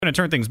Going to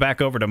turn things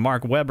back over to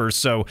Mark Weber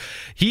so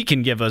he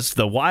can give us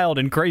the wild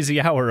and crazy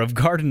hour of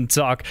garden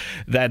talk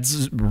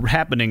that's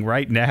happening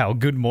right now.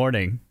 Good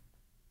morning.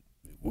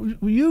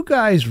 You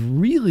guys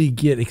really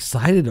get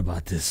excited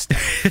about this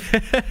stuff.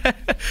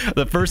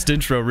 The first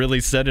intro really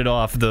set it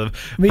off.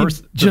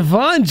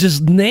 Javon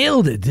just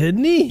nailed it,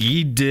 didn't he?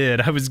 He did.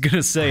 I was going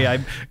to say,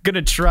 I'm going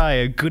to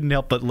try. I couldn't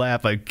help but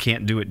laugh. I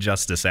can't do it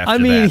justice after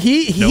that.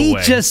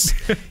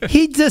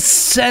 He just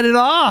set it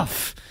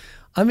off.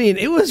 I mean,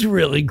 it was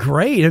really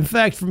great. In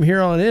fact, from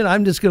here on in,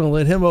 I'm just going to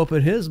let him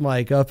open his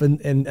mic up and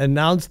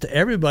announce to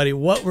everybody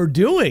what we're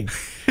doing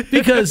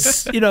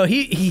because,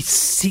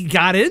 he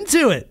got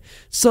into it.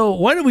 So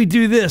why don't we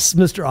do this,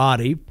 Mr.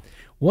 Audie?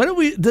 Why don't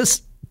we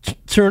just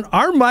turn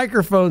our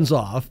microphones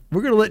off?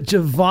 We're going to let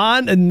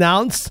Javon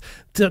announce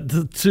to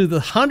the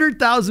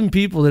 100,000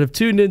 people that have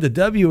tuned into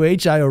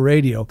WHIO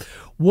Radio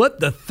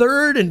what the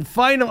third and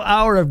final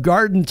hour of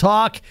Garden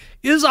Talk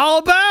is all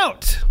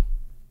about.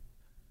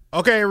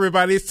 Okay,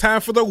 everybody, it's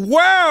time for the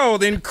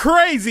wild and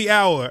crazy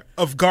hour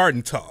of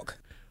Garden Talk.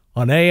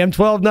 On AM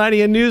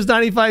 1290 and News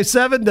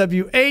 95.7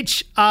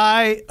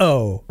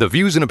 WHIO. The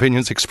views and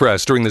opinions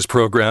expressed during this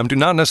program do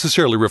not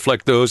necessarily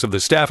reflect those of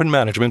the staff and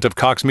management of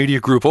Cox Media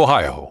Group,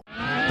 Ohio.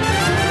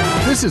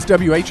 This is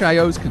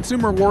WHIO's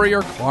consumer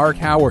warrior, Clark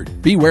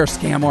Howard. Beware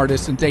scam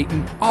artists in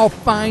Dayton. I'll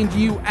find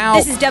you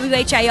out. This is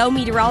WHIO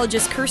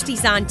meteorologist Kirsty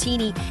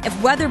Zontini.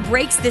 If weather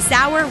breaks this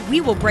hour,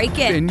 we will break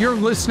it. And you're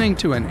listening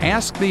to an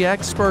Ask the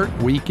Expert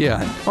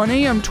weekend on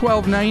AM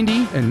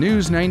 1290 and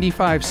News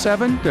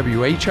 95.7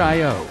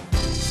 WHIO.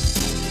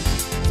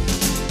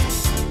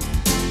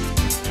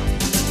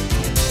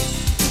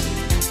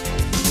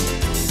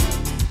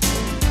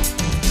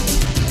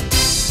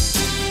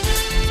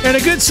 And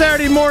a good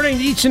Saturday morning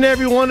to each and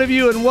every one of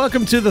you, and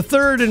welcome to the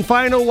third and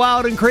final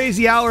wild and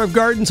crazy hour of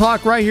Garden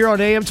Talk right here on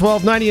AM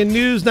 1290 and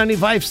News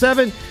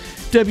 95.7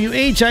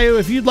 WHIO.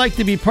 If you'd like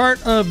to be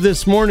part of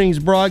this morning's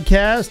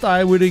broadcast,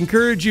 I would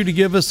encourage you to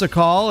give us a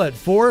call at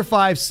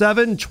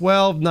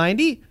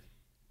 457-1290.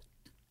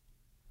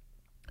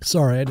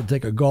 Sorry, I had to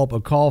take a gulp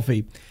of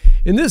coffee.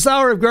 In this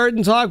hour of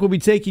Garden Talk, we'll be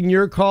taking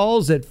your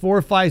calls at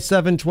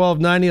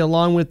 457-1290.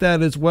 Along with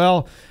that as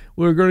well,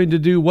 we're going to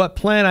do What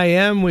Plant I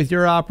Am with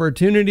your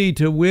opportunity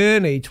to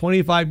win a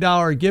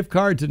 $25 gift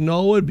card to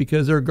Knollwood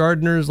because they're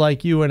gardeners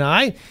like you and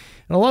I. And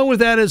along with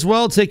that as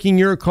well, taking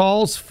your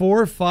calls,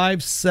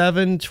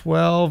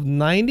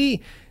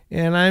 457-1290.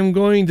 And I'm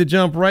going to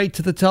jump right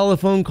to the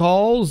telephone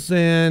calls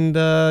and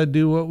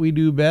do what we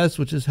do best,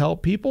 which is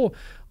help people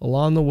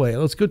along the way.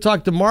 Let's go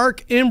talk to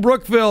Mark in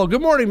Brookville.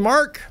 Good morning,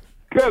 Mark.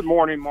 Good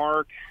morning,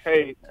 Mark.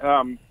 Hey,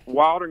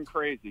 wild and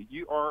crazy.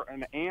 You are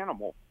an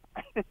animal.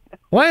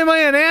 Why am I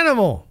an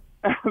animal?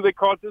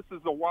 Because this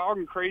is the wild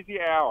and crazy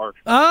hour.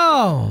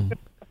 Oh,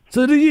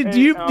 so do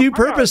you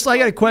purpose? I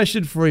got a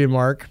question for you,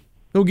 Mark.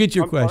 We'll get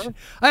your question.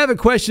 Sorry? I have a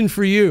question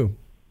for you.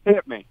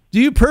 Hit me. Do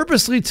you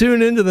purposely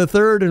tune into the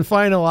third and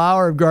final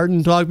hour of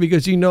Garden Talk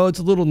because you know it's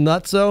a little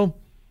nutso?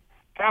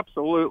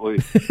 Absolutely.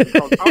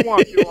 Because I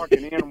want to feel like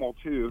an animal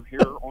too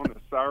here on a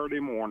Saturday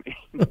morning.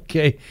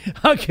 Okay,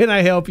 how can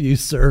I help you,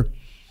 sir?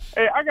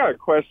 Hey, I got a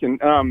question.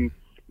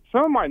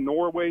 Some of my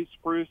Norway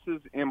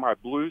spruces and my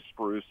blue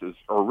spruces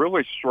are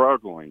really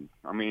struggling.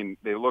 I mean,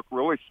 they look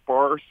really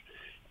sparse.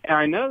 And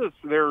I noticed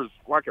there's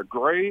like a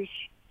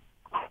grayish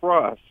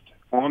crust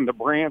on the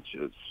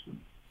branches.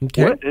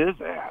 Okay. What is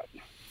that?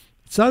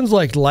 Sounds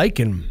like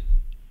lichen.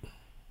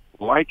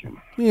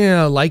 Lichen?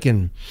 Yeah,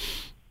 lichen.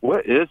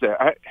 What is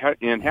that?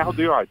 And how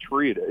do I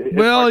treat it?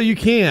 Well, you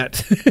can't.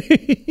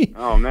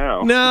 Oh,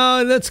 no.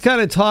 No, let's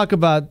kind of talk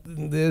about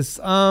this.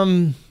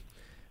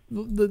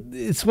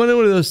 It's one of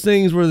those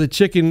things where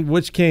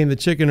which came, the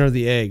chicken or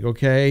the egg,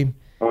 okay?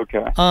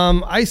 Okay.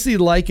 I see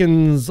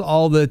lichens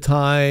all the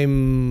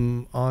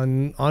time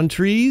on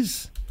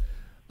trees.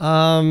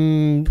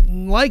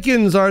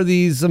 Lichens are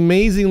these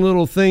amazing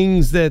little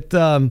things that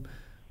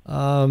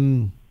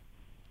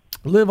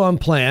live on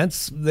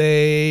plants.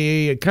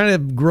 They kind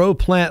of grow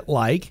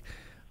plant-like.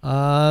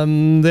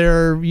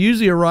 They're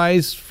usually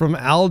arise from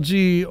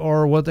algae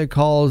or what they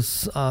call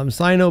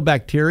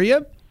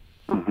cyanobacteria.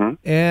 Mm-hmm.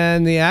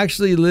 And they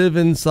actually live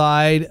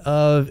inside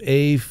of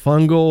a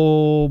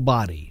fungal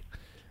body.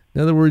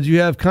 In other words, you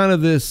have kind of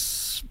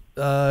this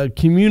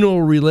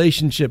communal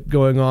relationship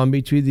going on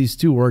between these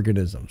two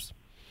organisms.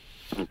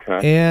 Okay.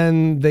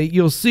 And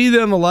you'll see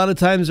them a lot of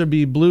times. They'll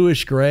be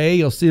bluish gray.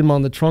 You'll see them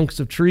on the trunks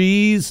of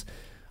trees.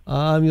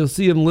 You'll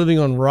see them living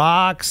on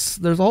rocks.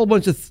 There's a whole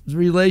bunch of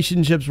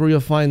relationships where you'll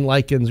find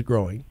lichens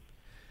growing.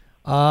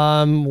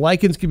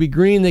 Lichens can be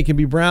green, they can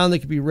be brown, they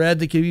can be red,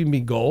 they can even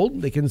be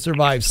gold. They can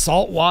survive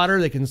salt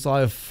water, they can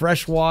survive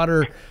fresh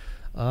water.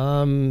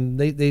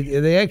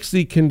 They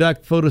actually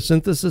conduct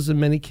photosynthesis in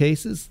many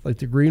cases, like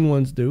the green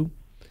ones do.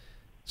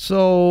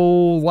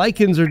 So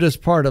lichens are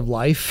just part of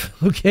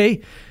life,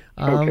 okay?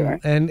 Okay.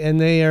 And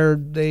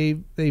they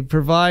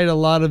provide a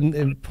lot of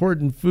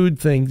important food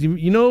things.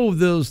 You know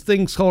those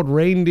things called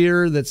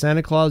reindeer that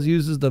Santa Claus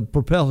uses to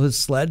propel his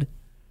sled?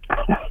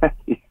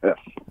 Yes.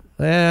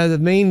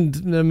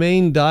 The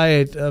main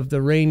diet of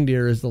the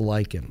reindeer is the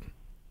lichen.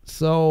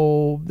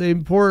 So they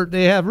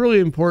have really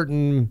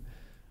important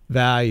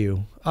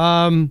value.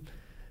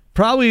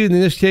 Probably in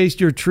this case,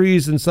 your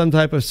tree's in some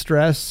type of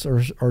stress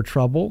or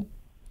trouble.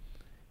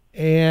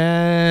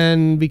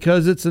 And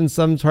because it's in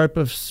some type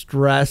of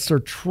stress or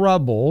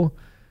trouble,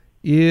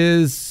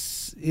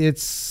 it's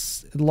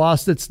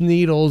lost its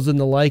needles, and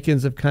the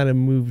lichens have kind of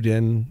moved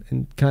in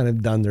and kind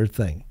of done their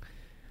thing.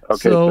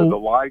 Okay, so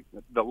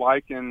the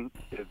lichen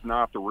is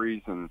not the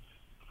reason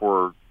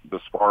for the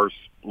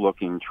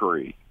sparse-looking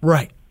tree.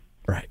 Right.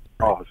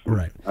 Awesome.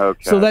 Right.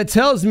 Okay. So that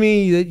tells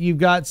me that you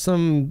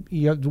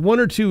have one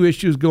or two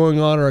issues going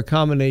on, or a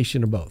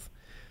combination of both.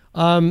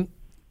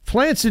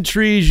 Plants and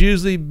trees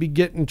usually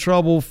get in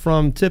trouble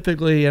from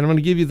typically, and I'm going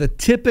to give you the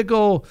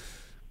typical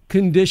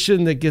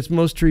condition that gets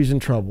most trees in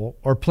trouble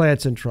or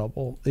plants in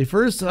trouble. They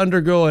first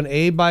undergo an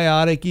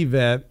abiotic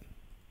event.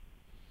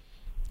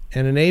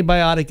 And an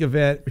abiotic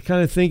event, we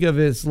kind of think of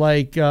it as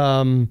like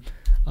a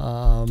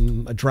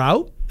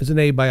drought is an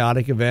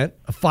abiotic event.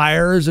 A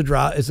fire is an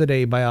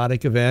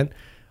abiotic event.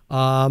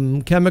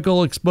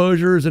 Chemical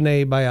exposure is an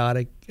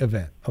abiotic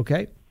event.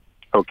 Okay?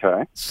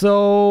 Okay.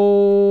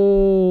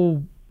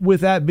 So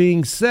with that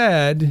being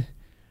said,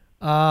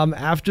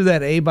 after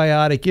that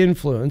abiotic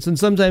influence, and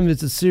sometimes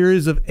it's a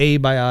series of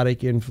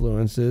abiotic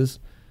influences,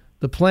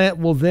 the plant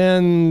will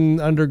then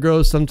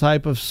undergo some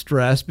type of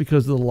stress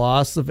because of the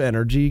loss of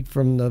energy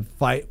from the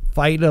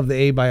fight of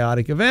the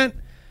abiotic event.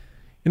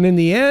 And in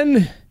the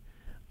end,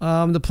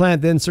 the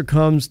plant then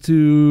succumbs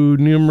to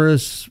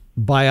numerous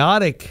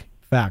biotic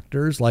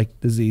factors like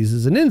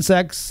diseases and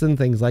insects and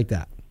things like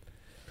that.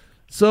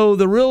 So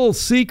the real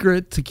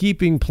secret to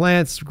keeping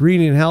plants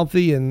green and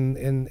healthy and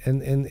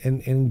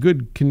in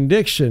good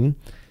condition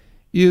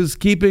is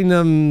keeping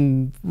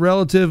them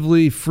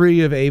relatively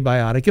free of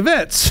abiotic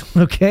events,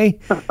 okay?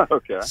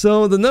 Okay.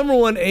 So the number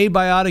one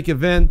abiotic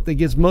event that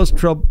gets most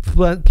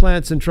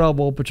plants in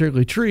trouble,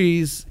 particularly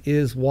trees,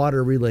 is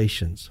water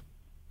relations,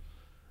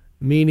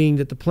 meaning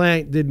that the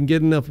plant didn't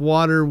get enough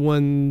water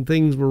when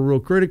things were real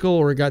critical,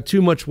 or it got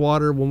too much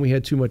water when we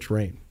had too much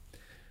rain.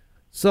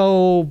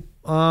 So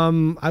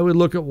I would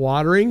look at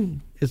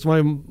watering. Was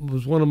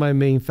one of my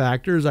main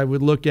factors. I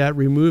would look at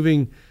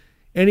removing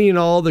any and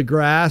all the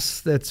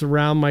grass that's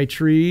around my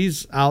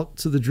trees out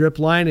to the drip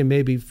line and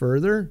maybe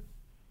further.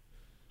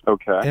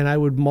 Okay. And I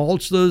would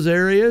mulch those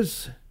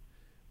areas,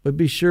 but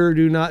be sure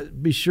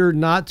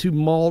not to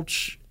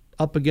mulch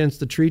up against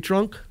the tree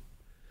trunk.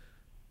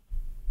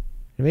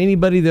 If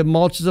anybody that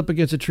mulches up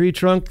against a tree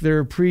trunk,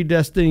 they're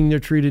predestining their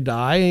tree to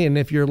die. And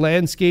if your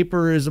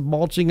landscaper is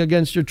mulching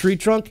against your tree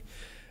trunk,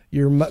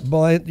 your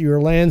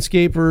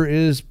landscaper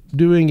is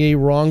doing a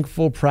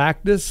wrongful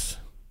practice.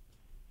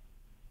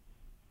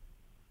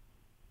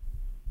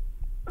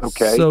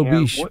 Okay. So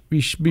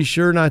be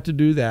sure not to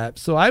do that.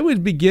 So I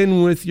would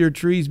begin with your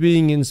trees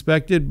being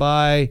inspected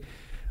by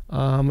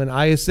an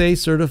ISA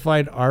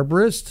certified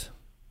arborist.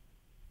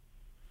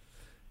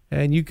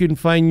 And you can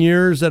find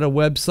yours at a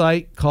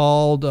website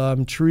called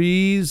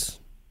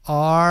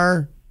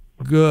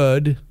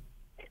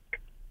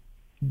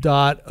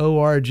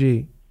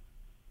treesaregood.org.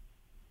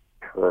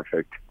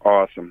 Perfect.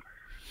 Awesome.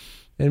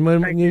 And I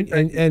want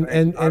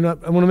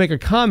to make a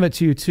comment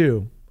to you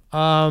too.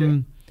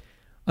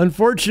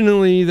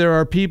 Unfortunately, there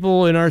are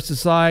people in our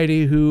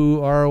society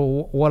who are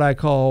what I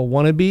call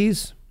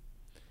wannabes.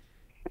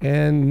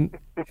 And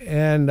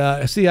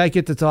see, I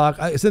get to talk.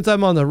 Since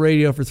I'm on the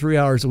radio for 3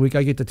 hours a week,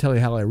 I get to tell you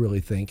how I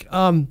really think.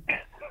 No,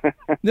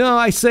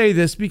 I say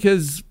this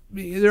because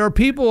there are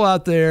people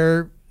out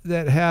there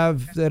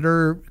that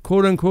are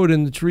quote unquote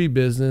in the tree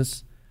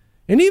business,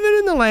 and even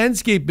in the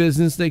landscape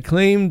business, they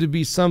claim to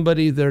be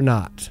somebody they're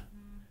not.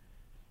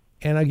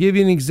 And I'll give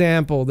you an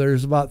example.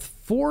 There's about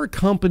 4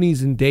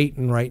 companies in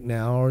Dayton right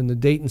now, or in the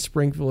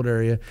Dayton-Springfield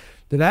area,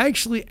 that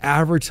actually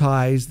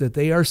advertise that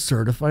they are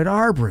certified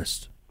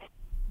arborists.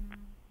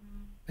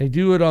 They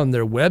do it on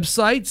their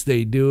websites.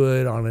 They do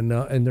it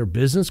in their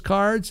business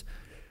cards.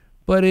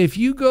 But if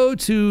you go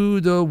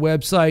to the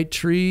website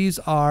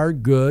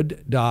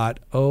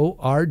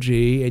treesaregood.org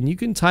and you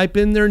can type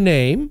in their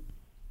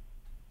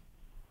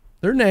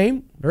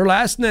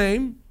last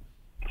name,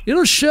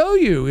 it'll show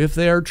you if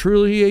they are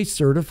truly a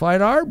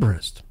certified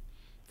arborist.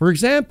 For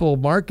example,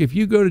 Mark, if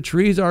you go to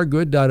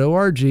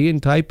treesaregood.org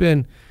and type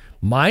in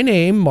my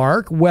name,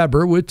 Mark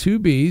Weber with 2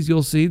 B's,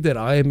 you'll see that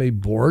I am a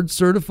board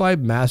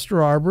certified master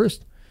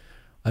arborist.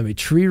 I'm a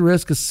tree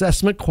risk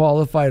assessment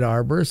qualified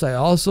arborist. I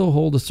also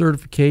hold a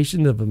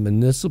certification of a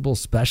municipal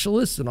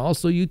specialist and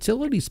also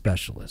utility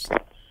specialist.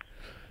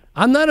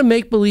 I'm not a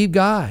make-believe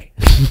guy.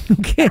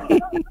 Okay?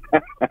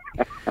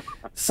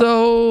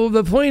 So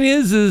the point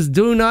is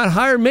do not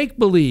hire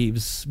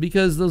make-believes,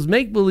 because those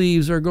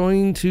make-believes are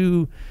going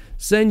to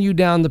send you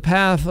down the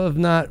path of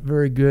not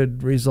very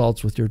good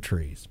results with your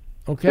trees.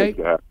 Okay?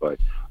 Exactly.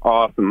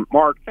 Awesome.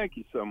 Mark, thank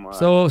you so much.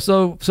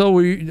 So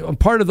we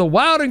part of the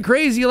wild and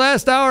crazy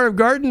last hour of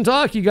Garden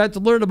Talk. You got to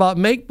learn about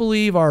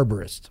make-believe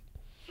arborist.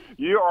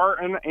 You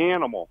are an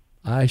animal.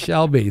 I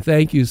shall be.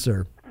 Thank you,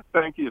 sir.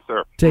 Thank you,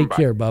 sir. Take Bye.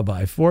 care.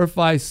 Bye-bye.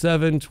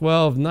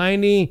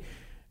 457-1290.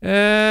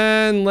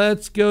 And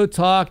let's go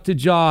talk to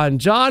John.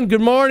 John,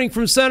 good morning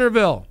from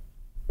Centerville.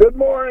 Good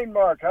morning,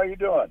 Mark. How you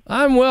doing?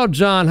 I'm well,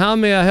 John. How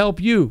may I help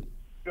you?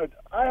 Good.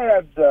 I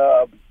had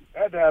to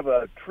have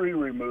a tree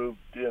removed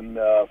in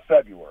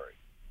February,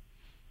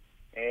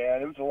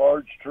 and it was a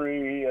large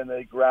tree, and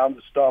they ground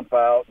the stump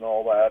out and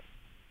all that.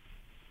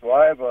 So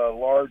I have a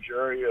large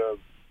area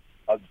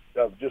of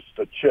just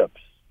the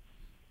chips,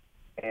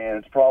 and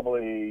it's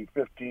probably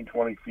 15,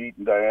 20 feet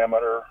in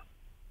diameter.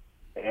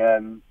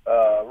 And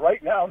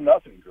right now,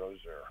 nothing grows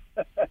there.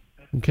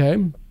 Okay.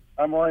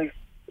 I'm worrying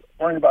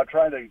about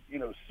trying to,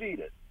 seed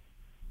it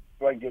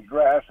so I can get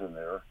grass in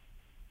there.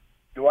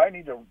 Do I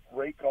need to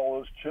rake all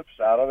those chips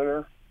out of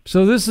there?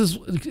 So this is,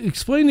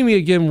 explain to me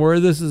again where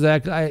this is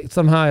at.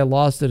 Somehow I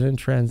lost it in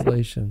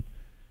translation.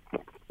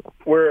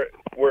 Wait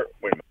a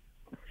minute.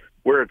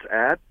 Where it's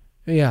at?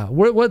 Yeah.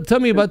 Tell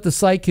me about the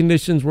site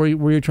conditions where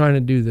you're trying to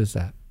do this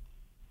at.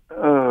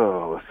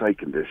 Oh, a site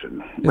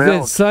condition. Is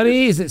it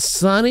sunny? Is it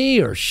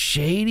sunny or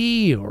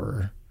shady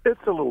or?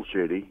 It's a little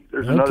shady.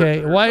 There's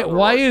okay.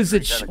 Why is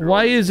it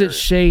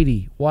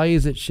shady? Why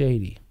is it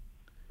shady?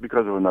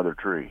 Because of another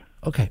tree.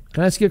 Okay.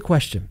 Can I ask you a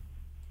question?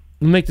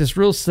 I'll make this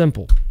real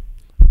simple.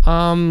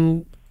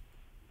 And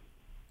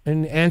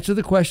answer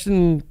the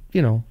question,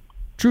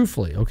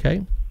 truthfully,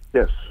 okay?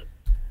 Yes.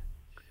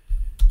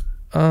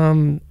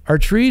 Are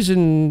trees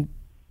and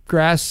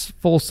grass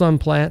full sun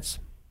plants?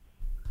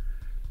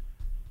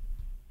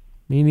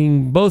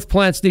 Meaning both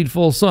plants need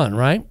full sun,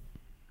 right?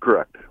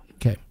 Correct.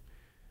 Okay.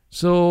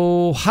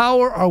 So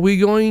how are we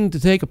going to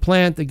take a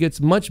plant that gets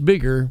much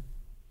bigger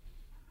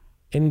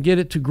and get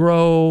it to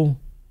grow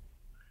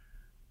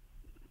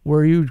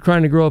where you're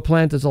trying to grow a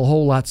plant that's a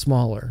whole lot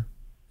smaller?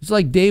 It's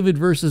like David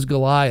versus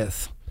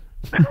Goliath.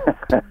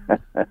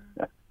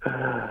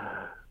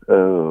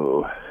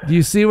 Oh. Do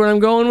you see where I'm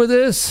going with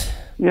this?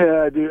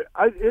 Yeah,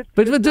 I do.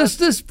 But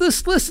just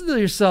listen to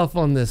yourself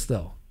on this,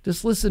 though.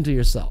 Just listen to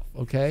yourself,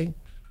 okay?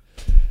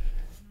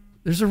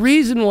 There's a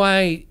reason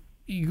why.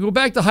 You go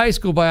back to high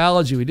school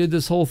biology. We did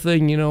this whole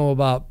thing,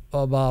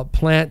 about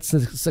plant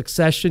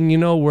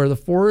succession, where the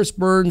forest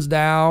burns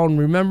down.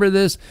 Remember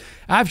this?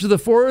 After the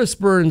forest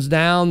burns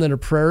down, then the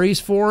prairies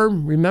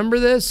form. Remember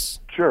this?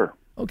 Sure.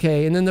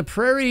 Okay, and then the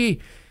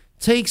prairie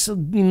takes,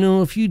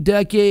 a few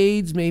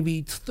decades,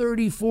 maybe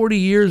 30, 40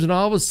 years, and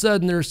all of a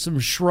sudden there's some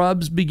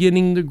shrubs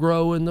beginning to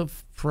grow in the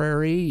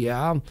prairie,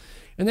 yeah.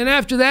 And then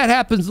after that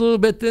happens a little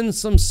bit, then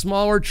some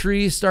smaller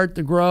trees start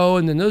to grow,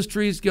 and then those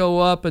trees go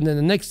up, and then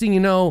the next thing you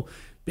know,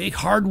 big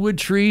hardwood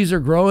trees are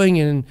growing,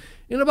 and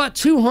in about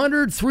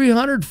 200,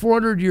 300,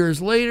 400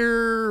 years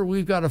later,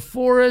 we've got a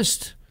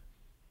forest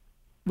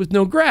with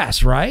no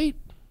grass, right?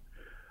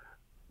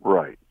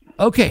 Right.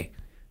 Okay,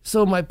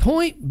 so my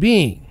point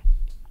being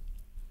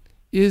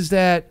is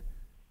that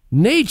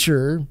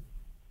nature,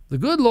 the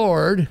good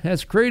Lord,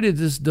 has created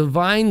this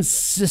divine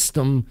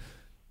system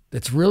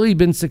that's really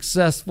been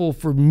successful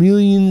for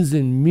millions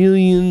and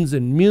millions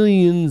and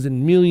millions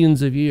and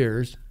millions of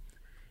years.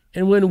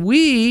 And when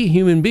we,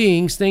 human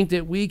beings, think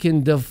that we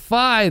can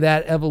defy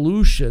that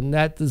evolution,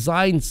 that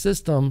design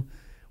system,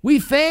 we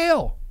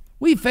fail.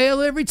 We fail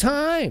every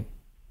time.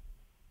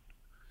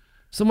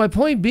 So my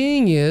point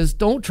being is,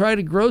 don't try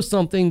to grow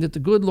something that the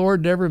good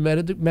Lord never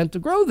meant to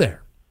grow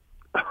there.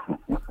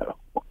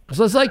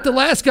 So it's like the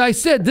last guy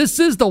said, this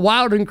is the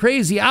wild and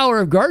crazy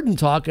hour of garden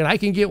talk, and I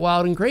can get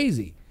wild and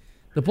crazy.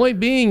 The point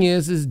being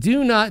is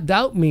do not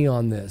doubt me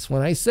on this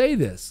when I say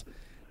this.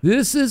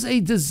 This is a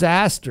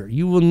disaster.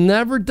 You will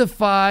never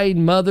defy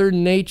Mother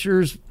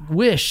Nature's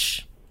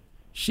wish.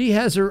 She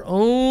has her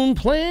own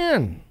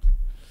plan.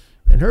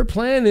 And her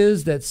plan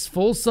is that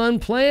full sun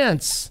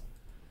plants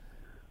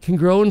can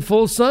grow in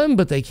full sun,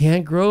 but they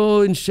can't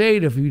grow in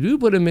shade. If you do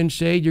put them in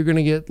shade, you're going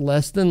to get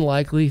less than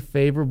likely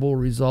favorable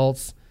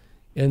results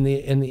in the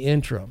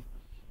interim.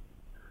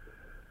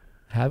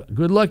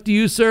 Good luck to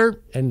you, sir.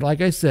 And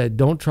like I said,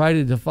 don't try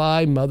to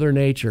defy Mother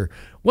Nature.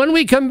 When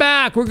we come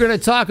back, we're going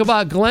to talk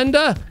about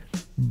Glenda,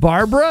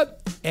 Barbara,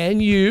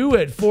 and you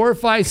at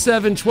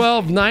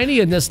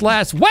 457-1290 in this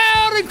last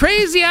wild and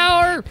crazy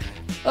hour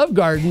of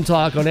Garden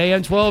Talk on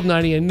AM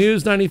 1290 and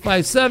News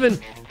 95.7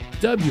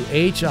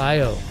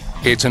 WHIO.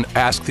 It's an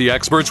Ask the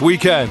Experts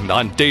weekend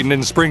on Dayton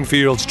and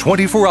Springfield's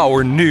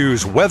 24-hour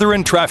news, weather,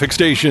 and traffic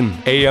station,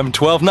 AM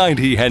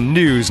 1290 and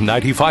News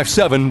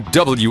 95.7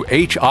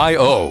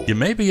 WHIO. You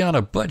may be on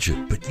a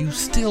budget, but you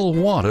still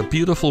want a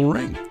beautiful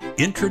ring.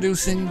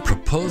 Introducing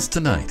Propose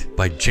Tonight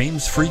by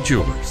James Free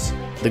Jewelers.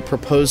 The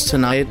Propose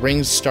Tonight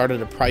rings start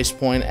at a price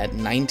point at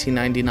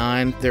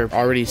 $19.99. They're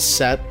already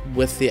set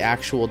with the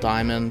actual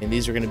diamond, and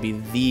these are going to be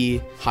the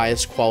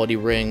highest quality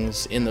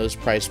rings in those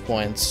price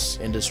points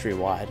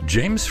industry-wide.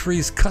 James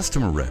Free's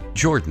customer rep,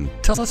 Jordan,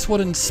 tell us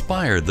what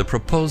inspired the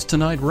Propose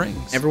Tonight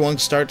rings. Everyone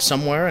starts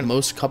somewhere, and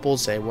most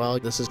couples say, well,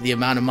 this is the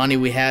amount of money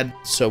we had.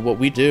 So what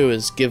we do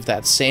is give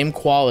that same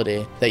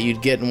quality that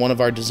you'd get in one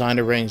of our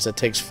designer rings that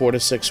takes 4 to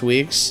 6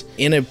 weeks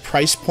in a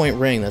price point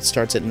ring that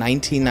starts at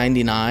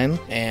 $19.99,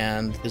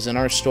 and and is in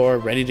our store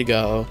ready to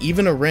go.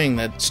 Even a ring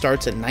that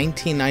starts at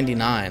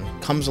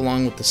 $19.99 comes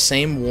along with the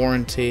same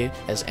warranty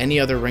as any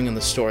other ring in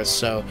the store.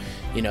 So,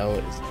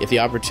 if the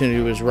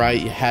opportunity was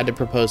right, you had to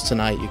propose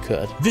tonight, you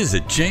could.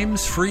 Visit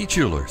James Free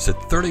Jewelers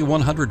at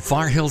 3100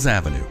 Far Hills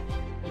Avenue.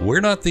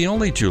 We're not the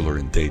only jeweler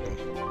in Dayton,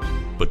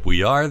 but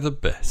we are the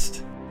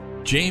best.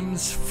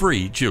 James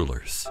Free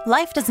Jewelers.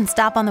 Life doesn't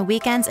stop on the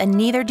weekends, and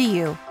neither do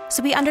you.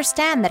 So we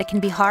understand that it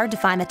can be hard to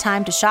find the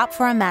time to shop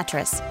for a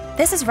mattress.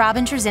 This is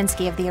Robin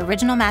Trzynski of the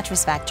Original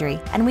Mattress Factory,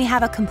 and we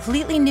have a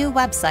completely new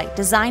website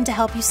designed to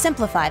help you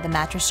simplify the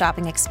mattress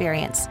shopping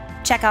experience.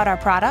 Check out our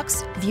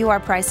products, view our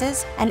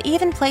prices, and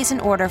even place an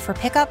order for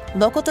pickup,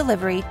 local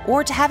delivery,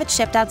 or to have it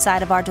shipped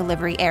outside of our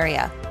delivery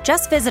area.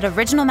 Just visit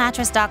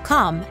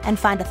originalmattress.com and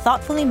find a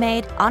thoughtfully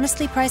made,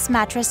 honestly priced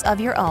mattress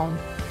of your own.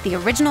 The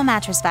Original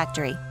Mattress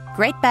Factory.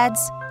 Great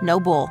beds, no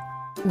bull.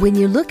 When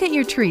you look at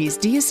your trees,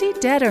 do you see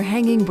dead or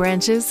hanging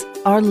branches?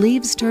 Are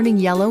leaves turning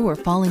yellow or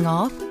falling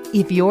off?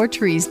 If your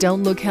trees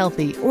don't look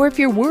healthy, or if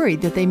you're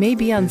worried that they may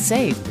be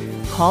unsafe,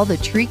 call the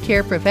tree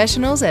care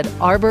professionals at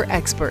Arbor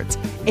Experts,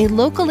 a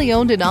locally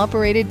owned and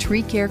operated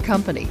tree care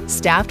company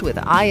staffed with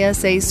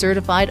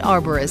ISA-certified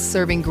arborists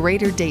serving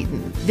Greater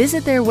Dayton.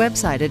 Visit their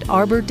website at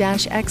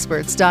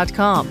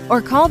arbor-experts.com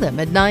or call them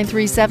at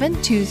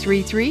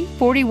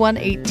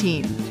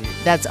 937-233-4118.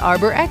 That's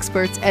Arbor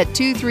Experts at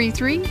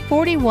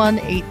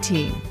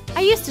 233-4118.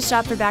 I used to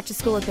shop for back to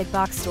school at big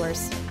box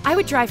stores. I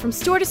would drive from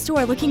store to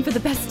store looking for the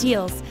best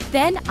deals.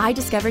 Then I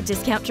discovered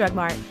Discount Drug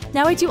Mart.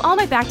 Now I do all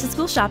my back to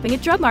school shopping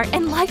at Drug Mart,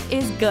 and life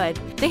is good.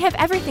 They have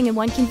everything in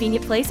one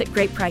convenient place at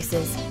great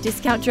prices.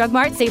 Discount Drug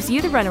Mart saves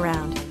you the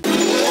runaround.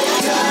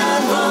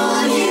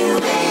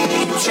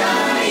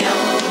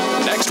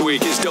 Next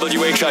week is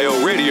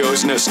WHIO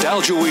Radio's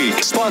Nostalgia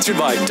Week, sponsored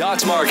by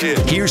Docs Market.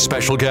 Hear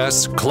special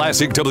guests,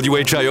 classic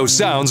WHIO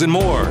sounds, and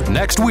more.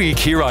 Next week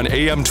here on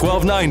AM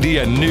 1290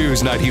 and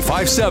News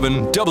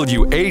 95.7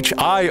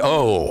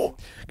 WHIO.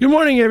 Good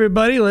morning,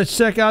 everybody. Let's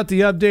check out the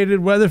updated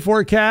weather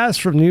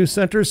forecast from News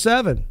Center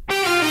 7.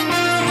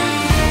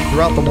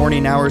 Throughout the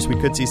morning hours,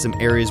 we could see some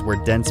areas where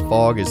dense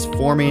fog is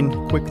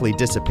forming, quickly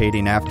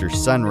dissipating after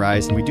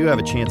sunrise, and we do have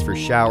a chance for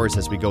showers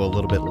as we go a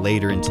little bit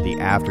later into the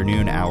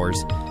afternoon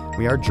hours.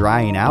 We are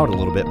drying out a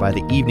little bit by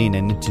the evening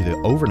and into the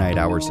overnight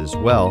hours as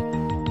well.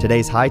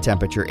 Today's high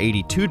temperature,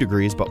 82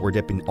 degrees, but we're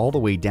dipping all the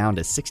way down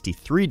to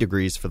 63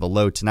 degrees for the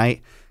low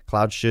tonight.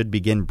 Clouds should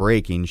begin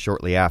breaking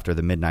shortly after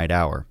the midnight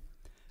hour.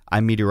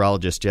 I'm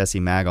meteorologist Jesse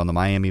Mag on the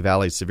Miami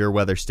Valley Severe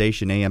Weather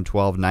Station, AM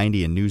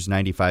 1290 and News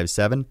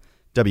 95.7.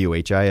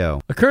 WHIO.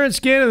 A current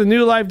scan of the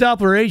new Live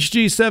Doppler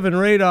HG7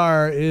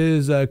 radar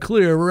is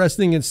clear. We're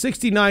resting at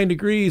 69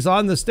 degrees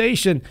on the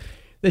station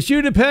that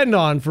you depend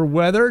on for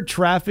weather,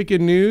 traffic,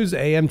 and news.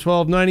 AM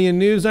 1290 and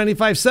News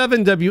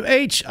 95.7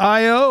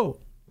 WHIO.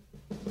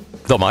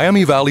 The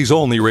Miami Valley's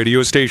only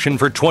radio station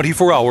for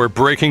 24-hour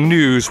breaking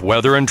news,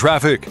 weather, and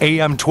traffic.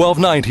 AM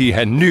 1290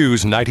 and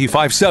News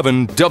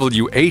 95.7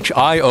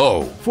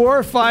 WHIO.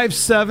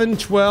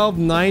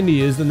 457-1290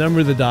 is the number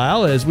of the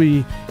dial as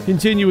we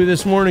continue with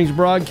this morning's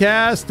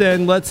broadcast.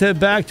 And let's head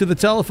back to the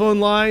telephone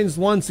lines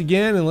once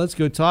again, and let's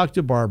go talk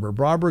to Barbara.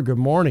 Barbara, good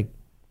morning.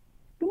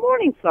 Good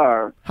morning,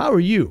 sir. How are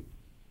you?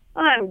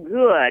 I'm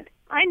good.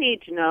 I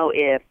need to know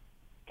if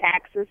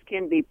taxus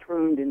can be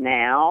pruned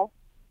now,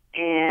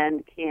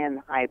 and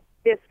can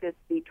hibiscus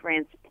be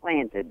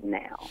transplanted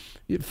now?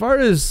 As far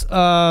as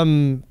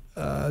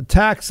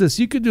taxus,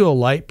 you could do a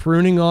light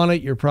pruning on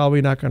it. You're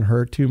probably not going to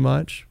hurt too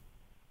much.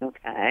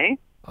 Okay.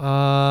 But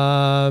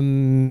I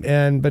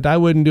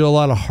wouldn't do a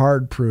lot of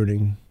hard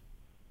pruning.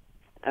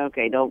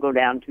 Okay, don't go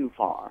down too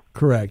far.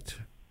 Correct.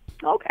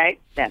 Okay,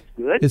 that's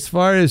good. As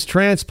far as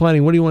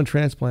transplanting, what do you want to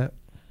transplant?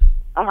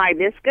 A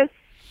hibiscus?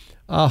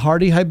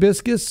 Hardy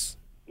hibiscus?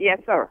 Yes,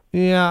 sir.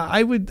 Yeah,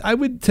 I would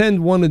tend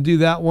to want to do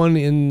that one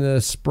in the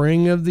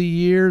spring of the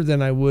year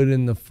than I would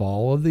in the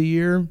fall of the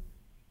year.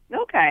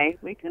 Okay,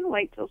 we can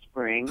wait till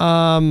spring.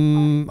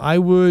 I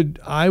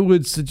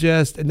would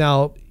suggest,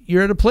 now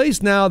you're at a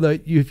place now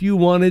that if you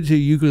wanted to,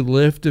 you could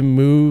lift and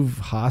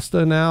move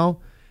hosta now.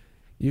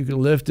 You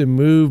can lift and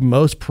move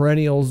most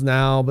perennials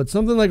now, but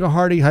something like a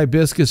hardy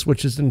hibiscus,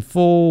 which is in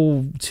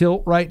full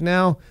tilt right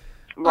now,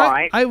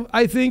 right?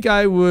 I think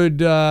I would,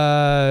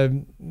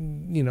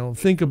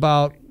 think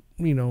about,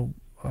 okay,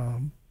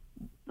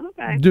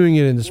 doing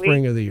it in the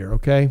spring of the year.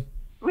 Okay.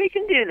 We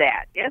can do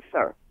that. Yes,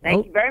 sir.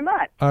 Thank you very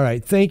much. All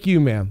right. Thank you,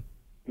 ma'am.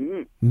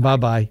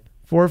 Bye-bye.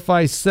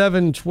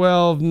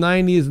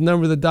 457-1290 is the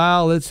number of the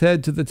dial. Let's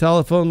head to the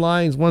telephone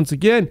lines once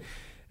again,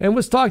 and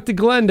let's talk to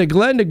Glenda.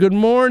 Glenda, good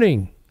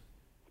morning.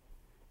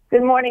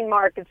 Good morning,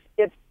 Mark.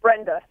 It's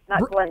Brenda,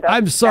 not Glenda.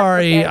 I'm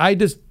sorry. Okay.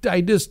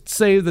 I just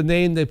saved the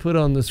name they put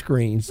on the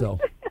screen, so.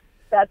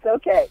 That's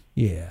okay.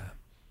 Yeah.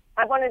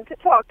 I wanted to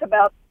talk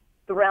about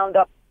the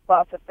Roundup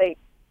phosphate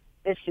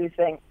issue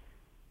thing.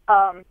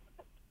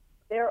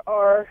 There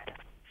are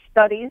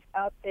studies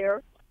out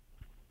there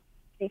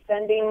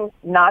defending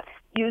not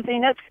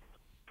using it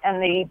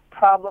and the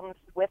problems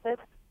with it.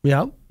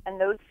 Yeah. And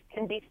those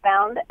can be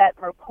found at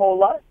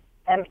Mercola,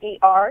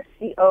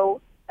 MERCOLA.com.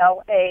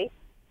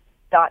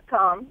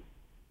 LA.com.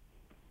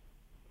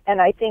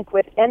 And I think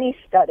with any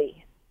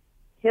study,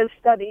 his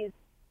studies,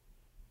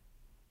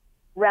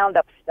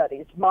 Roundup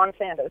studies,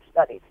 Monsanto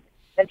studies,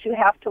 that you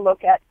have to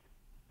look at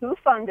who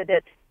funded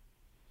it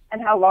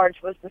and how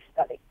large was the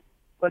study.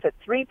 Was it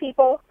 3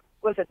 people?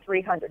 Was it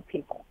 300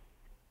 people?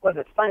 Was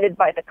it funded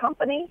by the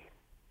company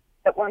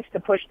that wants to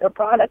push their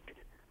product,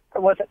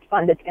 or was it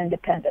funded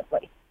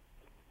independently?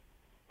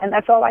 And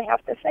that's all I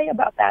have to say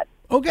about that.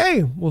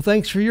 Okay. Well,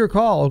 thanks for your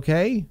call,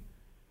 okay?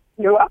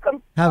 You're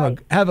welcome.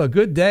 Have a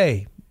good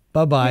day.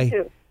 Bye-bye. You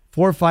too.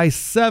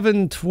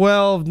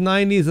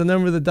 457-1290 is the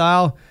number of the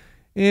dial.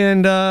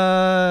 And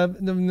the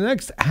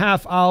next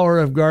half hour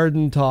of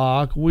Garden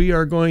Talk, we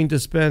are going to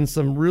spend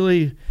some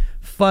really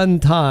fun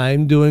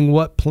time doing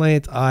What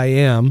Plant I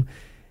Am.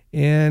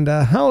 And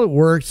how it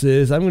works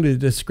is I'm going to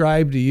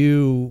describe to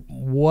you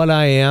what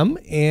I am,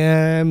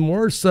 and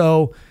more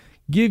so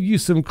give you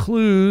some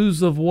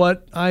clues of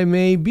what I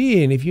may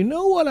be. And if you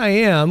know what I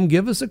am,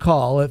 give us a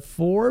call at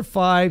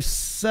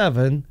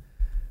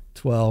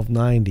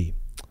 457-1290.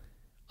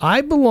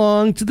 I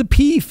belong to the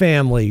pea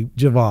family,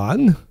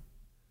 Javon.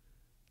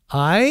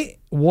 I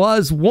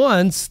was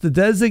once the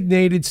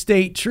designated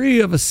state tree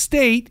of a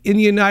state in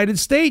the United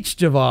States,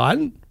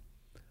 Javon.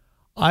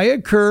 I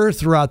occur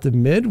throughout the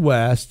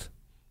Midwest,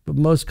 but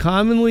most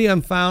commonly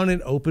I'm found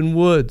in open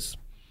woods.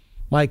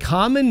 My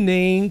common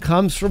name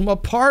comes from a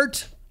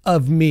part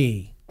of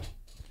me.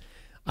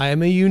 I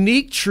am a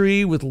unique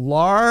tree with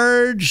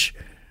large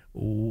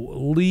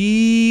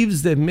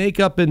leaves that make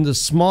up into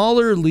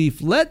smaller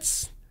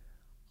leaflets.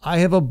 I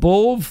have a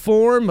bold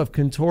form of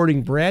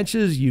contorting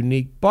branches,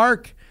 unique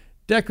bark,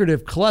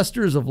 decorative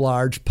clusters of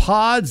large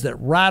pods that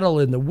rattle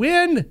in the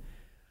wind.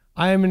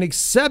 I am an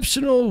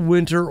exceptional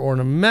winter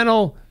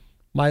ornamental.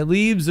 My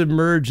leaves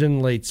emerge in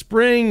late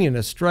spring in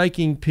a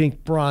striking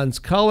pink bronze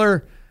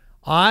color.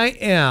 I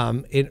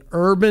am an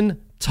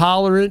urban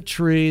tolerant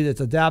tree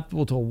that's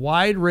adaptable to a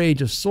wide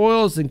range of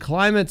soils and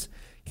climates,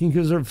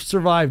 can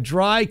survive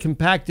dry,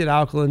 compacted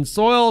alkaline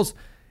soils.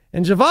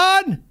 And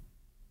Javon,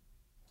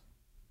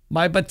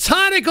 my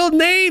botanical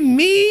name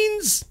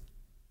means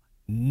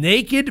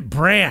naked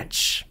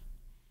branch.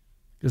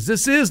 Because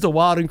this is the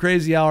Wild and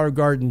Crazy Hour of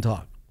Garden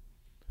Talk.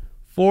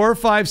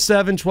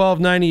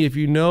 457-1290 if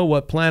you know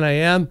what plant I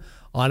am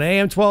on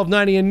AM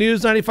 1290 and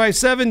News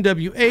 95.7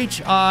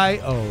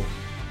 WHIO.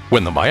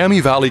 When the Miami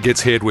Valley gets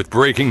hit with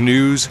breaking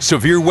news,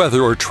 severe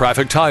weather, or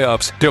traffic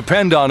tie-ups,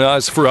 depend on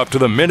us for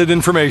up-to-the-minute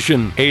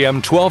information. AM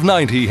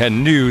 1290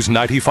 and News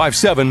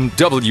 95.7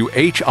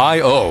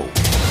 WHIO.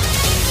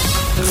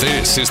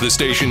 This is the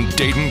station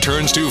Dayton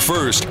turns to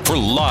first for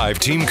live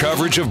team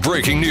coverage of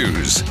breaking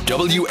news.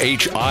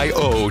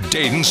 WHIO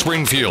Dayton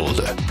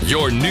Springfield.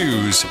 Your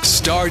news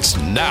starts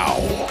now.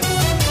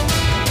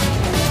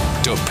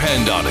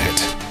 Depend on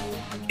it.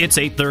 It's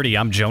 8:30.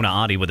 I'm Jonah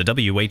Adi with a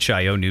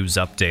WHIO News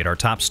Update. Our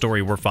top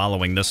story we're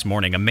following this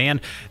morning. A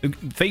man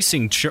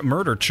facing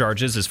murder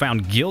charges is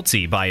found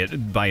guilty by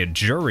a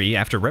jury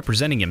after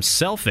representing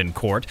himself in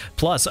court.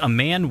 Plus, a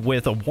man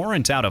with a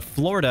warrant out of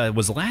Florida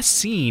was last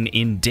seen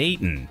in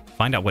Dayton.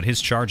 Find out what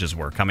his charges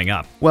were coming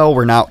up. Well,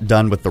 we're not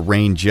done with the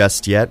rain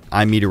just yet.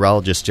 I'm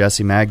meteorologist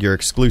Jesse Mag. Your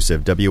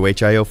exclusive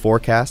WHIO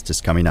forecast is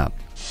coming up.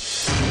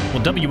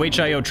 Well,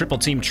 WHIO Triple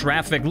Team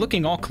traffic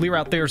looking all clear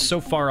out there so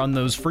far on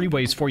those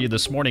freeways for you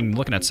this morning.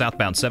 Looking at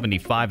southbound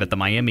 75 at the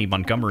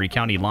Miami-Montgomery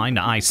County line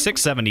to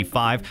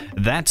I-675.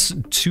 That's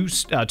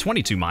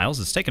 22 miles.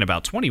 It's taken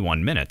about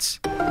 21 minutes.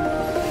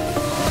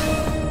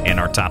 And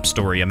our top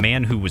story, a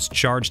man who was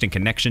charged in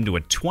connection to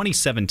a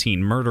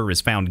 2017 murder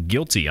is found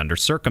guilty under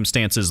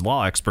circumstances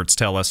law experts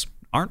tell us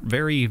aren't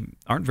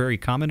very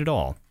common at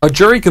all. A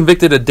jury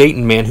convicted a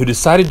Dayton man who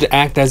decided to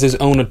act as his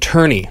own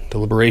attorney.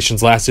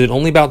 Deliberations lasted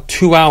only about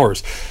 2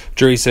 hours.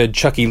 Jury said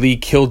Chucky Lee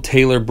killed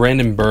Taylor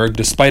Brandenburg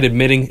despite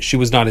admitting she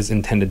was not his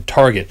intended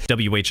target.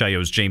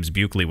 WHIO's James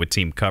Buckley with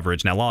team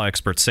coverage. Now, law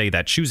experts say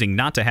that choosing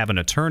not to have an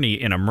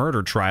attorney in a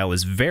murder trial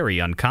is very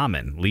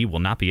uncommon. Lee will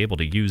not be able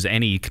to use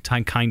any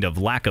kind of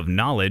lack of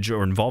knowledge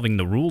or involving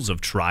the rules of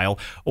trial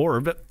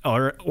or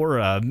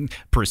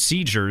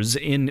procedures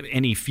in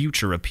any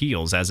future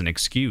appeals as an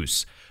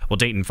excuse. Well,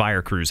 Dayton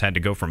fire crews had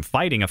to go from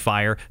fighting a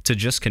fire to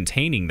just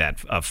containing that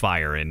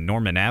fire in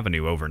Norman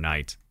Avenue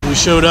overnight. We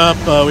showed up,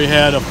 we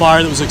had a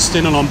fire that was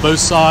extending on both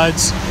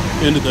sides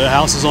into the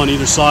houses on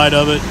either side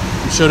of it.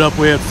 We showed up,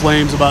 we had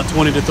flames about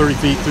 20 to 30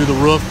 feet through the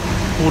roof.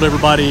 Pulled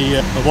everybody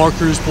of our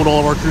crews, pulled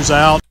all of our crews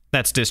out.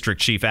 That's District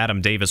Chief Adam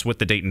Davis with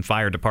the Dayton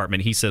Fire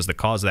Department. He says the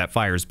cause of that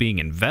fire is being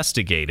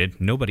investigated.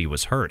 Nobody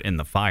was hurt in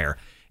the fire.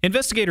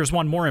 Investigators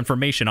want more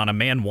information on a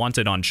man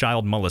wanted on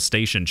child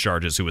molestation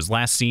charges who was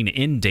last seen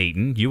in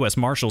Dayton. U.S.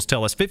 Marshals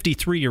tell us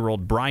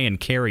 53-year-old Brian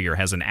Carrier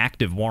has an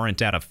active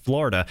warrant out of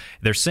Florida.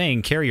 They're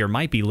saying Carrier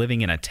might be living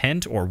in a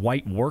tent or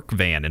white work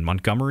van in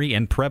Montgomery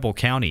and Preble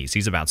counties.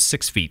 He's about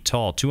 6 feet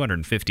tall,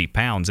 250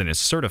 pounds, and is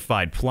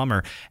certified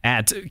plumber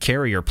at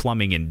Carrier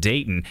Plumbing in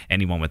Dayton.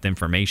 Anyone with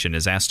information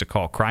is asked to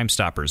call Crime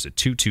Stoppers at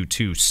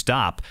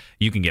 222-STOP.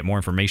 You can get more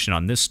information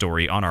on this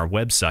story on our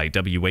website,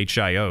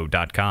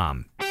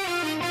 WHIO.com.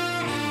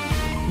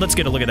 Let's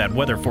get a look at that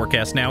weather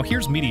forecast now.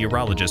 Here's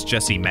meteorologist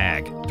Jesse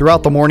Mag.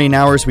 Throughout the morning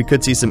hours, we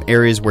could see some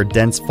areas where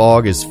dense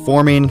fog is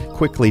forming,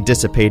 quickly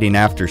dissipating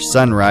after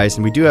sunrise,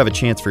 and we do have a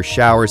chance for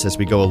showers as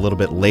we go a little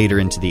bit later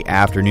into the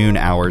afternoon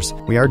hours.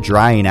 We are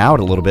drying out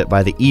a little bit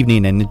by the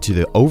evening and into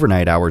the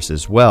overnight hours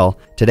as well.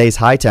 Today's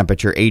high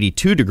temperature,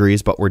 82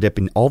 degrees, but we're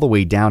dipping all the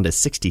way down to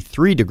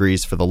 63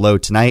 degrees for the low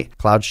tonight.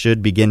 Clouds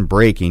should begin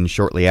breaking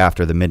shortly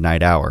after the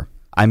midnight hour.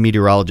 I'm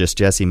meteorologist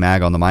Jesse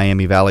Mag on the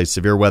Miami Valley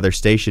Severe Weather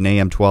Station,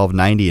 AM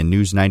 1290 and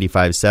News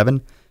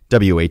 95.7.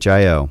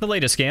 WHIO. The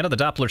latest scan of the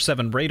Doppler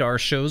 7 radar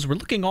shows we're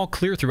looking all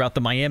clear throughout the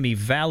Miami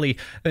Valley,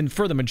 and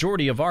for the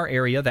majority of our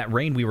area, that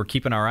rain we were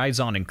keeping our eyes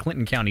on in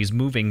Clinton County is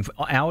moving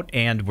out,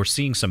 and we're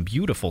seeing some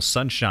beautiful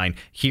sunshine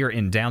here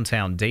in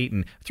downtown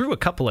Dayton. Through a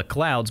couple of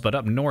clouds, but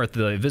up north,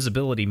 the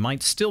visibility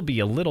might still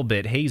be a little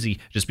bit hazy.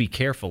 Just be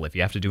careful if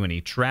you have to do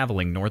any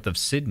traveling north of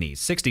Sydney.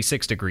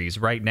 66 degrees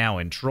right now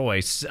in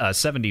Troy,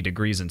 70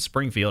 degrees in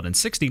Springfield, and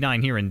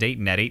 69 here in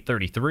Dayton at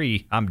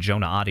 8:33. I'm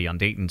Jonah Adi on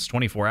Dayton's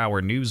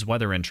 24-hour news,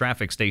 weather, and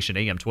traffic station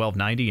AM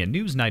 1290 and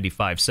News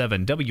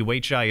 95.7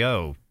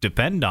 WHIO.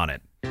 Depend on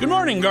it. Good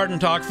morning, Garden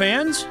Talk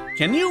fans.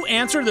 Can you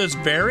answer this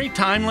very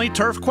timely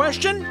turf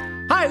question?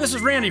 Hi, this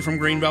is Randy from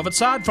Green Velvet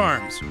Sod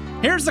Farms.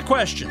 Here's the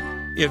question.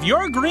 If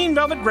your Green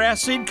Velvet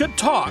grass seed could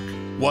talk,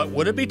 what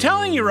would it be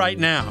telling you right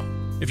now?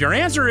 If your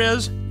answer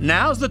is,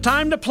 now's the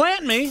time to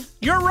plant me,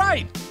 you're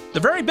right. The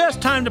very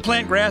best time to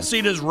plant grass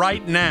seed is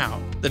right now.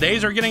 The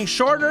days are getting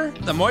shorter,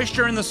 the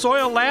moisture in the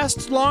soil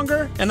lasts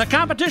longer, and the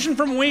competition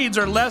from weeds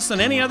are less than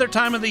any other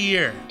time of the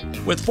year.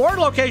 With 4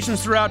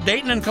 locations throughout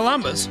Dayton and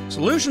Columbus,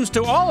 solutions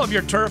to all of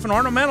your turf and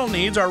ornamental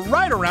needs are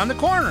right around the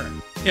corner.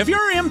 If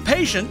you're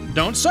impatient,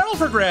 don't settle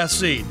for grass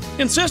seed.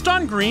 Insist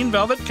on Green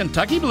Velvet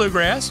Kentucky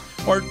Bluegrass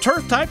or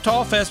turf-type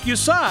tall fescue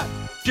sod.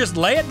 Just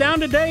lay it down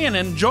today and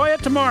enjoy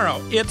it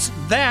tomorrow. It's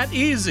that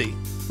easy.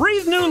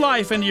 Breathe new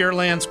life into your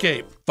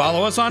landscape.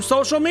 Follow us on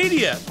social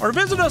media or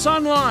visit us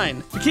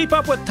online to keep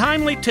up with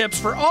timely tips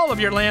for all of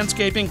your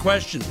landscaping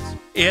questions.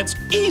 It's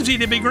easy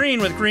to be green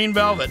with Green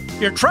Velvet,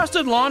 your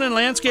trusted lawn and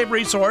landscape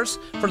resource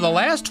for the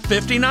last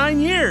 59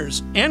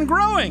 years and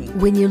growing.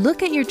 When you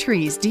look at your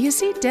trees, do you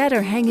see dead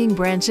or hanging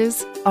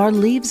branches? Are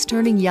leaves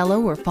turning yellow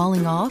or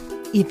falling off?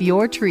 If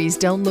your trees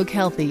don't look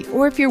healthy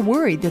or if you're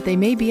worried that they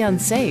may be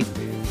unsafe,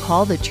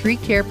 call the tree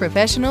care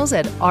professionals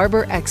at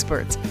Arbor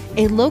Experts,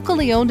 a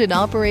locally owned and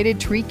operated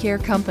tree care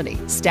company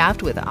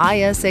staffed with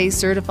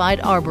ISA-certified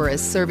arborists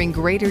serving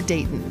Greater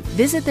Dayton.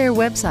 Visit their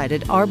website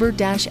at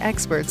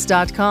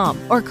arbor-experts.com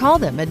or call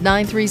them at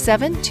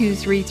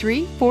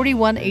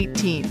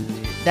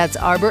 937-233-4118. That's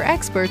Arbor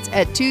Experts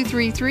at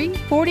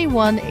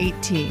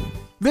 233-4118.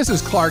 This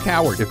is Clark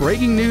Howard. If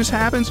breaking news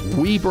happens,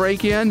 we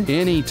break in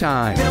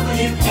anytime.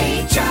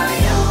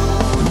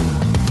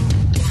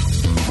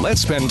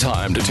 Let's spend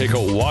time to take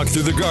a walk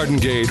through the Garden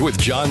Gate with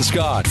John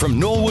Scott from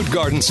Knollwood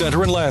Garden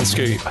Center and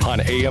Landscape on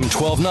AM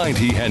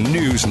 1290 and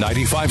News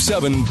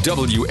 95.7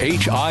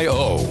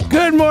 WHIO.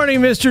 Good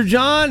morning, Mr.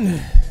 John.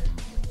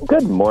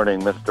 Good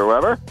morning, Mr.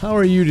 Weber. How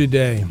are you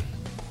today?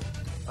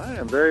 I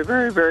am very,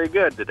 very, very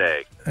good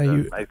today.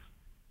 Nice,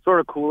 sort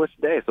of coolish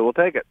day, so we'll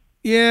take it.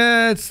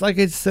 Yeah, it's like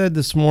I said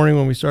this morning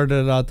when we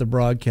started out the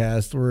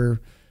broadcast, we're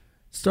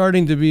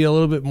starting to be a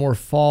little bit more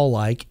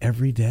fall-like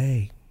every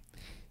day.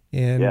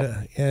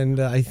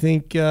 And I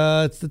think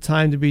it's the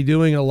time to be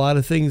doing a lot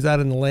of things out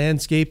in the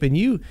landscape. And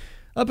you,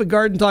 up at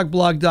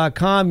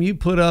GardenTalkBlog.com, you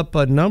put up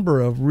a number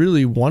of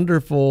really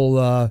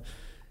wonderful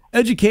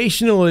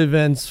educational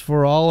events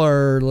for all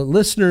our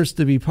listeners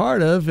to be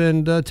part of.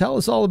 And tell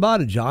us all about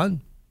it,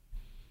 John.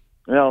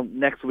 Well,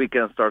 next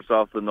weekend starts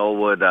off the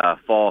Knollwood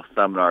Fall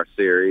Seminar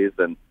Series,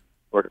 and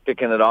we're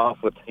kicking it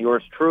off with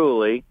yours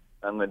truly.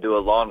 I'm going to do a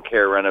lawn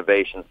care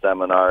renovation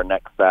seminar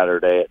next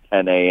Saturday at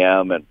 10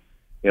 a.m., and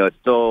it's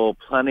still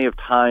plenty of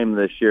time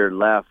this year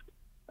left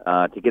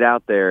to get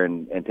out there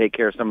and take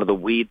care of some of the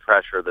weed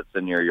pressure that's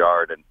in your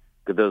yard and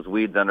get those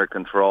weeds under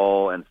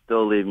control and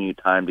still leaving you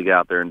time to get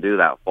out there and do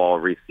that fall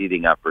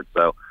reseeding effort.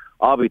 So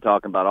I'll be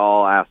talking about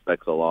all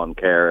aspects of lawn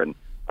care, and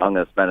I'm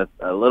going to spend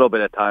a little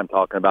bit of time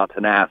talking about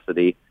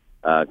tenacity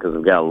because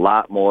we've got a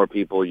lot more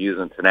people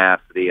using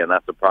tenacity, and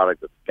that's a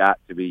product that's got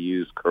to be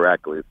used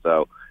correctly.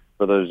 So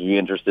for those of you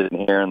interested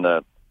in hearing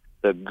the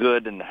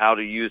good and how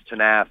to use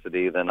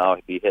tenacity, then I'll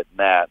be hitting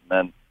that. And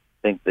then I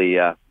think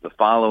the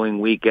following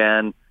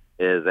weekend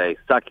is a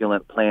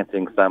succulent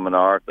planting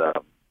seminar. It's a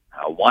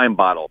wine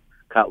bottle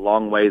cut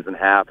long ways in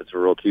half. It's a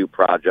real cute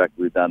project.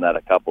 We've done that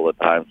a couple of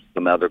times with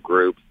some other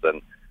groups.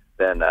 And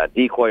then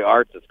Decoy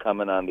Arts is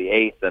coming on the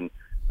 8th, and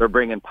they're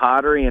bringing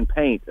pottery and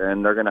paint,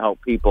 and they're going to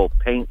help people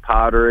paint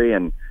pottery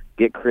and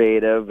get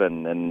creative.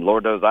 And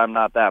Lord knows I'm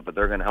not that, but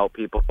they're going to help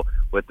people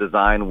with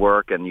design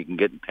work, and you can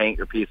paint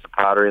your piece of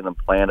pottery and then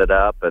plant it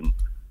up. And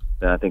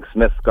I think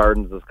Smith's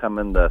Gardens is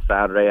coming the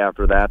Saturday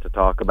after that to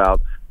talk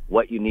about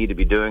what you need to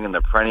be doing in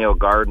the perennial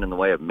garden in the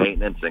way of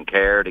maintenance and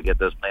care to get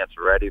those plants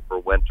ready for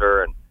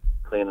winter and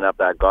cleaning up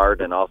that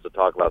garden, and also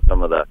talk about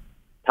some of the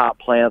top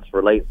plants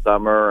for late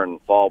summer and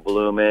fall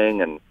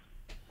blooming. And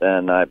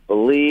Then I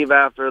believe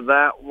after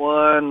that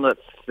one,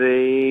 let's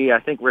see, I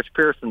think Rich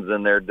Pearson's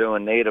in there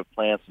doing native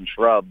plants and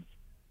shrubs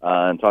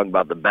and talking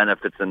about the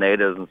benefits of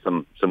natives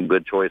and some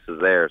good choices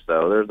there.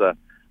 So there's a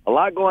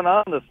lot going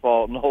on this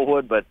fall at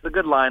Knollwood, but it's a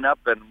good lineup,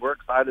 and we're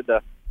excited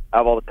to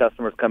have all the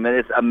customers come in.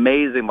 It's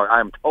amazing, Mark.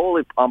 I'm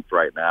totally pumped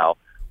right now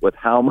with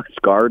how much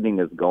gardening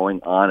is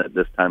going on at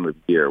this time of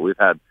year. We've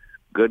had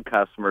good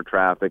customer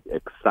traffic,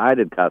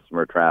 excited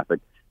customer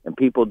traffic, and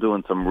people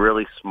doing some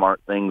really smart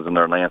things in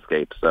their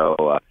landscape.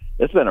 So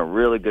it's been a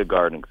really good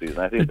gardening season.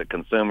 I think the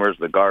consumers,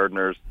 the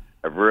gardeners,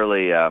 have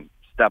really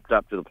stepped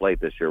up to the plate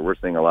this year. We're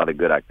seeing a lot of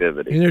good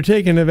activity. And they're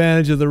taking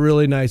advantage of the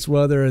really nice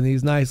weather and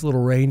these nice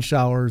little rain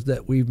showers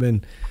that we've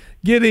been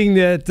getting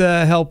that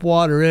help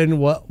water in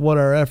what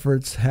our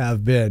efforts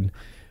have been.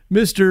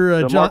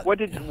 Mr. So John, Mark,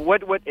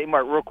 hey,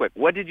 Mark, real quick,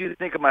 what did you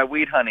think of my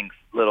weed hunting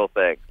little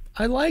thing?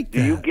 I like that.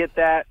 Do you get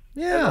that?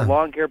 Yeah. As a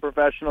lawn care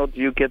professional, do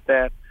you get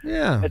that?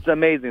 Yeah. It's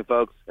amazing,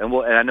 folks. And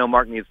I know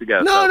Mark needs to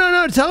go.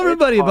 No. Tell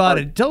everybody about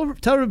it. Tell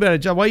everybody about it,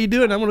 John. While you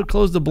do it, I'm going to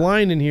close the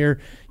blind in here.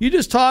 You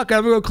just talk.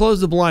 I'm going to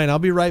close the blind. I'll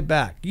be right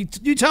back. You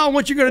tell them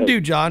what you're going to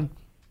do, John.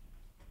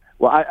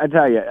 Well, I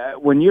tell you,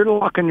 when you're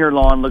walking your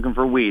lawn looking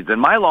for weeds, and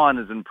my lawn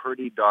is in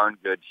pretty darn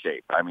good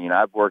shape. I mean,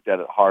 I've worked at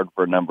it hard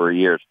for a number of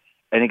years,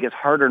 and it gets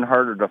harder and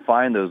harder to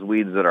find those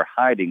weeds that are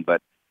hiding,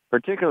 but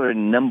particularly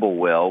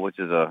nimblewill, which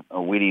is a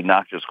weedy,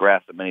 noxious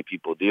grass that many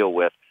people deal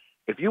with.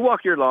 If you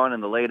walk your lawn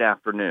in the late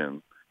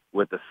afternoon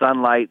with the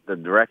sunlight, the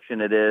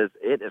direction it is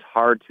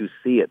hard to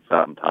see it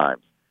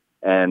sometimes.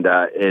 And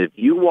if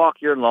you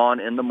walk your lawn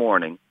in the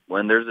morning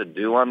when there's a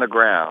dew on the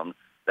ground,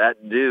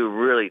 that dew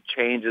really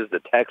changes the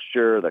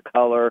texture, the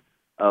color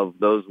of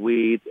those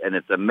weeds, and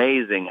it's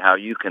amazing how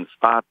you can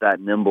spot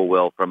that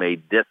nimblewill from a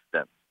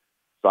distance.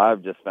 So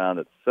I've just found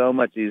it so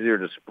much easier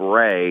to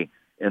spray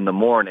in the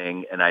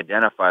morning and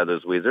identify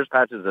those weeds. There's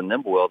patches of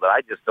nimblewill that I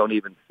just don't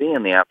even see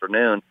in the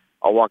afternoon.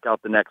 I'll walk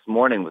out the next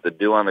morning with the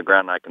dew on the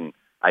ground, and I can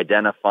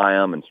identify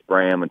them and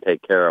spray them and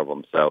take care of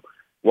them. So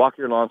walk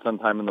your lawn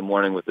sometime in the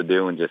morning with the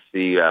dew and just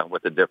see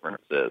what the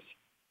difference is.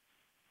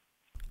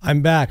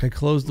 I'm back. I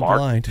closed the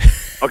blind.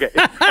 Okay.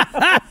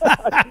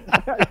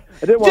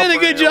 Did a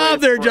good job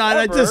there,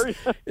 John.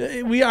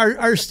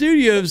 Our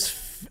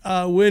studio's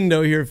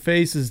window here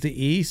faces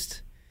the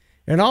east,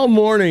 and all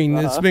morning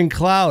it's been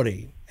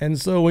cloudy. And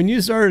so when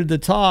you started to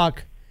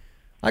talk,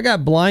 I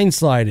got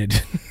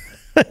blindsided.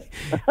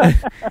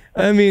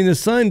 I mean, the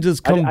sun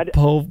just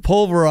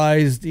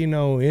pulverized,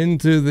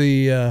 into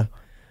the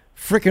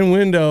frickin'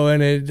 window,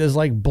 and it just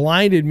like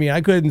blinded me.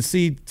 I couldn't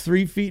see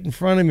 3 feet in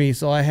front of me,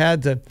 so I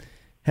had to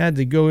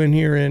go in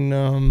here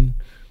and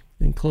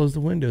close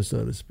the window,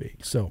 so to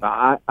speak. So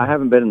I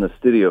haven't been in the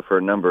studio for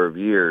a number of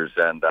years,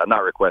 and I'm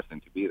not requesting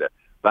to be there,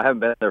 but I haven't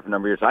been there for a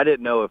number of years. So I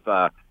didn't know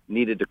if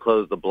needed to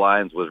close the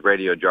blinds was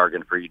radio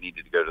jargon for you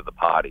needed to go to the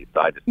potty.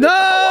 So I just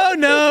no.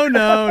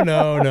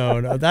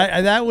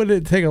 That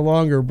would take a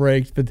longer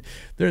break, but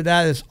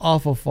that is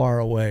awful far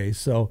away.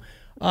 So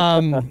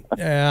I'm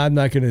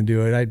not going to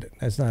do it.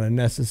 That's not a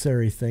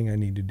necessary thing I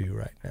need to do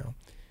right now.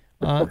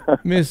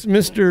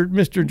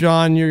 Mr.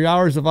 John, your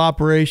hours of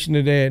operation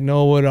today at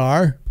Knollwood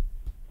are?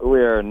 We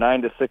are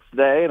 9 to 6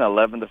 today and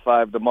 11 to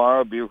 5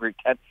 tomorrow. Beaufort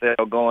Cat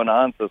sale going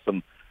on, so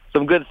some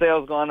good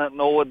sales going on at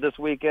Knollwood this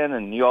weekend,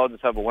 and you all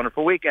just have a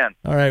wonderful weekend.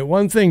 All right,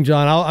 one thing,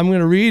 John. I'm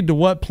going to read to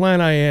what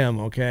plant I am,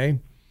 okay?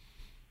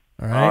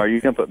 All right. Are you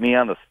going to put me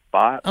on the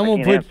spot? I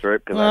can't answer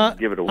it because I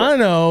give it away. I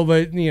know,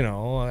 but,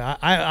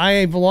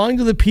 I belong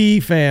to the pea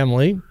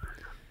family,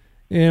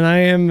 and I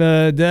am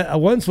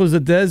once was a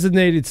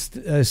designated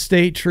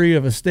state tree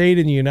of a state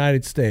in the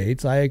United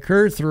States. I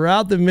occur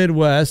throughout the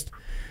Midwest,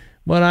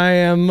 but I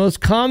am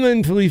most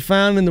commonly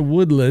found in the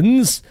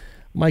woodlands.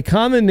 My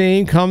common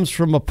name comes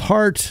from a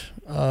part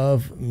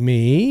of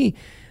me.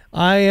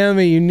 I am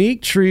a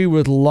unique tree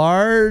with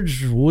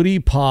large woody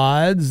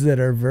pods that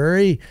are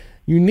very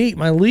unique.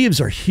 My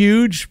leaves are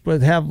huge,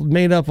 but have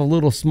made up of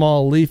little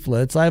small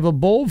leaflets. I have a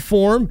bold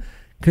form,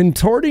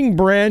 contorting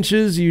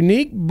branches,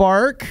 unique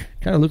bark.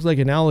 Kind of looks like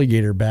an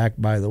alligator back,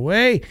 by the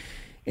way.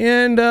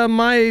 And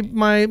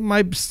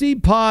my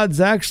seed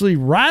pods actually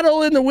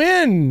rattle in the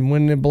wind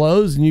when it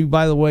blows. And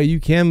by the way, you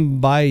can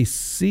buy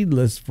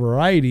seedless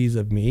varieties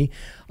of me.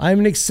 I'm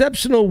an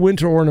exceptional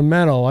winter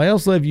ornamental. I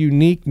also have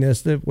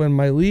uniqueness that when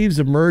my leaves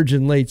emerge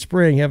in late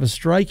spring, have a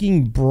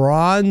striking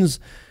bronze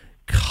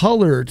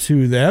color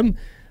to them.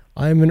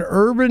 I'm an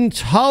urban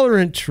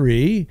tolerant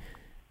tree.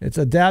 It's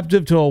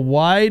adaptive to a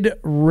wide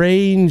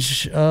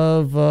range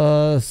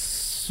of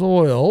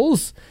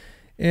soils.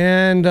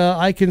 And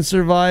I can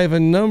survive a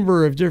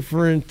number of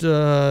different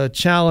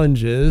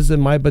challenges.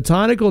 And my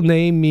botanical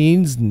name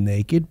means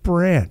naked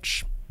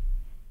branch.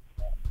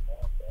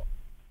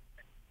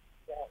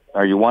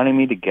 Are you wanting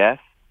me to guess?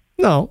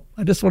 No,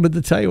 I just wanted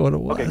to tell you what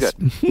it was. Okay, good.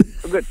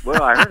 Good.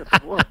 Well, I heard it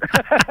before.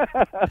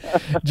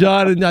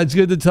 John, it's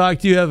good to talk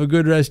to you. Have a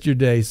good rest of your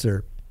day,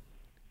 sir.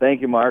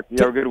 Thank you, Mark. You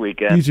have a good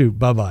weekend. You too.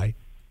 Bye-bye.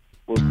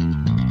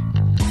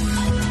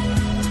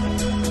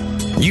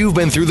 You've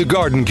been through the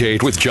Garden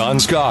Gate with John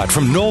Scott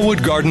from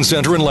Knollwood Garden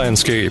Center and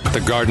Landscape.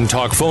 The Garden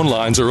Talk phone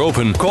lines are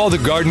open. Call the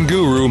garden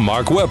guru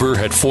Mark Weber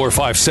at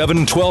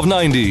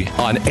 457-1290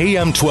 on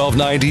AM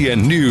 1290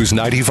 and News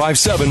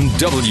 95.7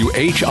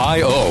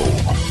 WHIO.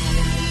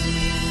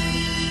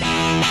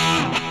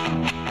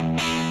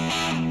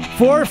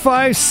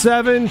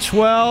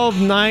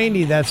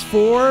 457-1290. That's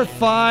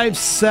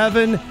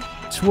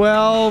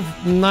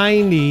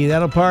 457-1290.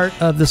 That'll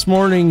part of this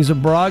morning's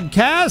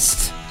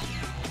broadcast.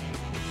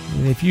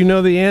 And if you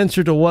know the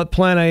answer to what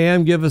plant I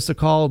am, give us a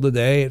call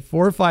today at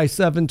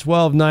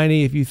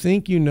 457-1290 if you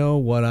think you know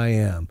what I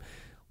am.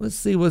 Let's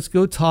see. Let's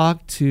go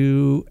talk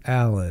to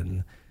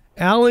Alan.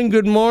 Alan,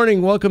 good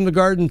morning. Welcome to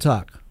Garden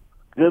Talk.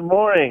 Good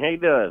morning. How you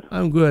doing?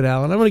 I'm good,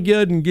 Alan. I'm going to go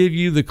ahead and give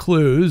you the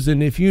clues.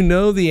 And if you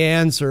know the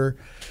answer,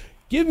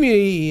 give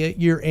me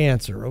your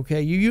answer,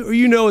 okay?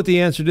 You know what the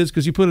answer is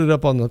because you put it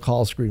up on the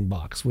call screen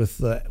box with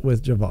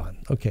Javon.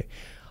 Okay.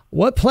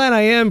 What plant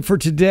I am for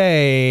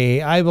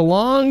today? I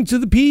belong to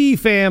the pea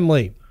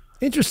family.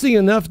 Interesting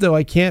enough, though,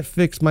 I can't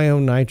fix my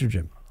own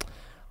nitrogen.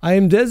 I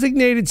am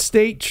designated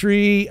state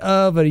tree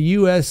of a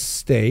U.S.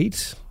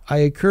 state. I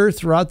occur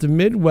throughout the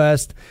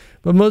Midwest,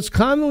 but most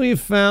commonly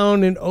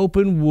found in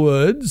open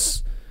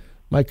woods.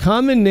 My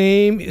common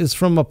name is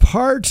from a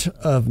part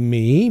of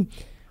me.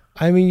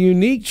 I'm a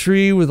unique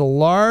tree with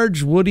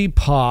large woody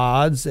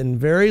pods and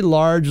very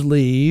large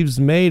leaves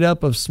made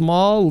up of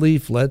small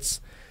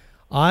leaflets.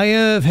 I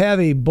have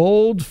a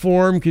bold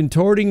form,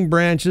 contorting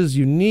branches,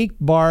 unique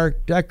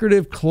bark,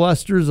 decorative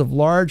clusters of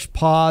large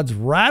pods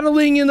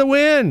rattling in the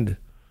wind.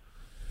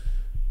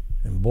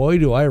 And boy,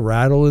 do I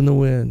rattle in the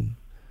wind.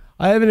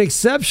 I have an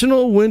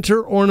exceptional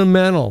winter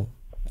ornamental.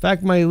 In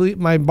fact,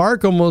 my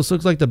bark almost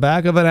looks like the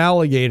back of an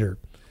alligator.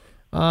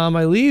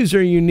 My leaves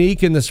are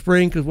unique in the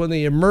spring because when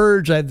they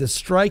emerge, I have this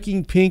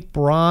striking pink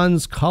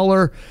bronze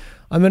color.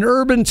 I'm an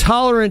urban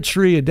tolerant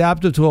tree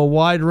adapted to a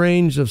wide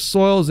range of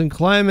soils and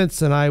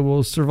climates, and I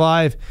will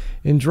survive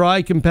in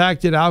dry,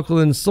 compacted,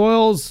 alkaline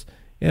soils.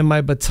 And my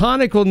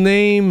botanical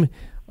name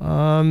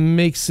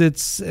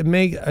is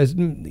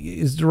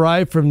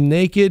derived from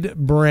naked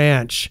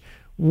branch.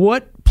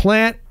 What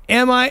plant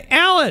am I,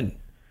 Alan?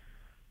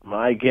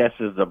 My guess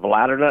is the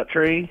blatternut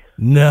tree.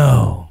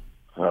 No.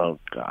 Oh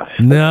gosh.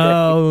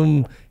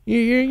 No.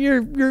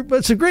 You're.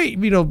 It's a great.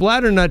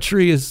 Blatternut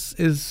tree is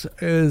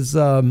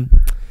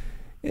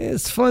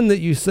it's fun that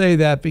you say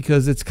that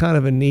because it's kind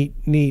of a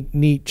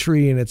neat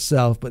tree in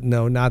itself. But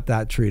no, not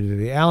that tree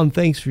today. Alan,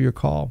 thanks for your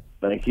call.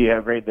 Thank you.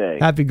 Have a great day.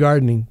 Happy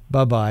gardening.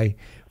 Bye-bye.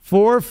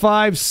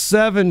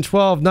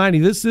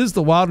 457-1290. This is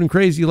the wild and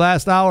crazy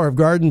last hour of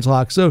Garden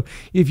Talk. So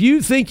if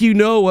you think you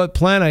know what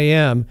plant I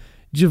am,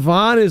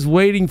 Javon is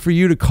waiting for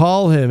you to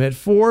call him at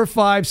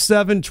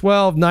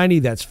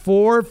 457-1290. That's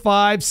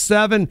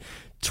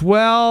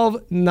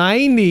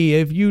 457-1290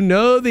 if you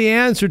know the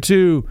answer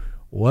to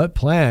what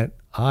plant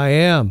I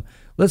am.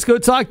 Let's go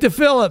talk to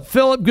Philip.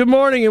 Philip, good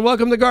morning and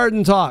welcome to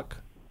Garden Talk.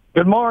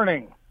 Good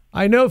morning.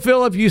 I know,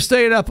 Philip, you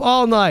stayed up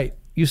all night.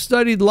 You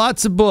studied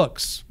lots of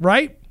books,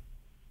 right?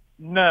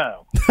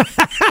 No.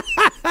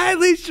 At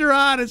least you're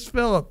honest,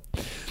 Philip.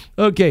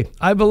 Okay,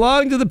 I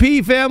belong to the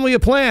pea family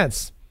of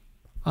plants.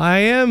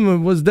 I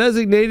was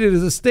designated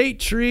as a state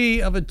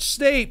tree of a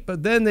state,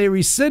 but then they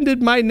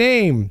rescinded my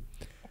name.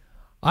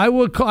 I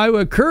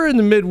occur in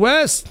the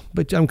Midwest,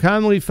 but I'm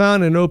commonly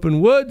found in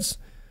open woods.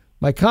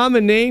 My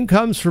common name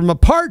comes from a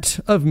part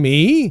of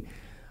me.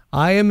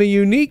 I am a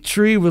unique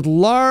tree with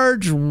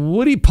large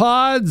woody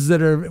pods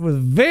that are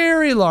with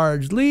very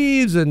large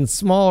leaves and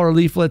smaller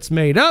leaflets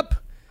made up.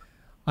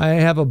 I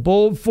have a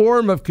bold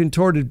form of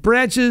contorted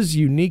branches,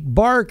 unique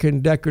bark,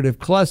 and decorative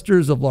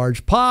clusters of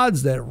large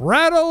pods that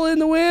rattle in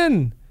the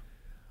wind.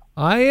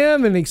 I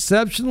am an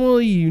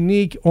exceptionally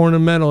unique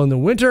ornamental in the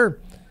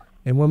winter,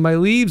 and when my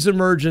leaves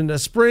emerge in the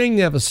spring,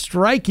 they have a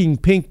striking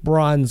pink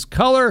bronze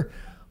color.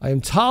 I am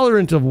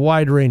tolerant of a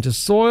wide range of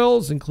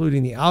soils,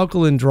 including the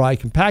alkaline, dry,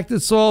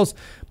 compacted soils.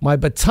 My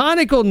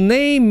botanical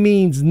name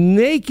means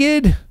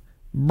naked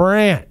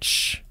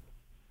branch.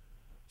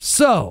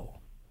 So,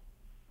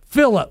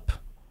 Philip,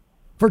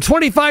 for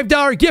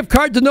 $25 gift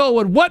card to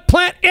Knollwood, what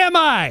plant am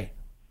I?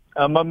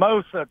 A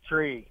mimosa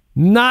tree.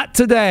 Not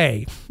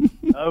today.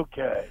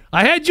 Okay.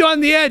 I had you on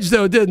the edge,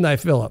 though, didn't I,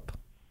 Philip?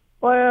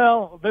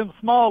 Well, them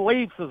small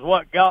leaves is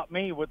what got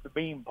me with the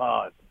bean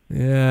pod.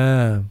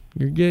 Yeah,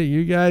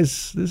 you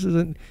guys. This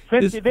isn't.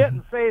 Since you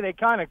didn't say they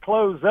kind of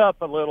close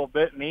up a little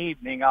bit in the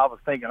evening, I was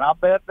thinking, I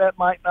bet that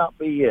might not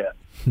be it.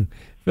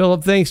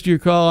 Philip, thanks to your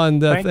call, and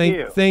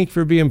thank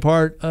for being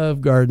part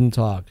of Garden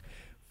Talk.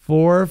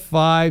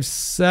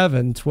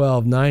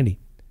 457-1290.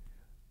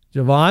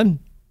 Javon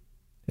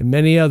and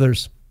many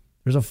others.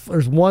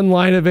 There's one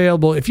line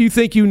available. If you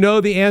think you know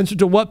the answer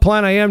to what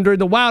plant I am during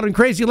the wild and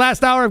crazy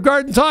last hour of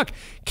Garden Talk,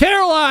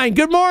 Caroline,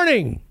 good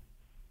morning.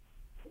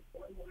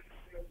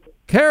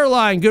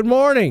 Caroline, good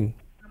morning.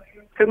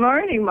 Good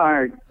morning,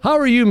 Mark. How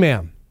are you,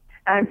 ma'am?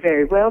 I'm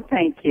very well,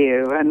 thank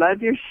you. I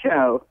love your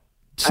show.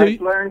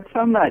 I've learned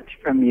so much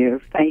from you.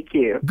 Thank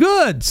you.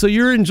 Good. So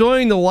you're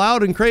enjoying the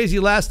wild and crazy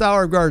last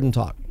hour of Garden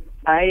Talk.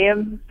 I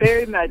am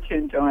very much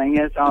enjoying,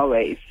 as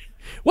always.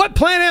 What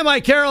plant am I,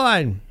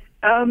 Caroline?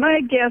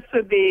 My guess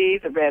would be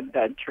the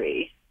redbud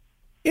tree.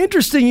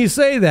 Interesting you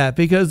say that,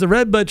 because the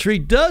redbud tree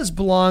does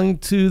belong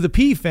to the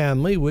pea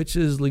family, which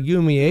is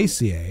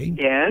Legumiaceae.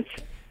 Yes.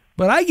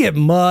 But I get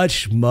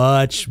much,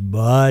 much,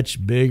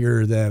 much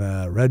bigger than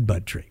a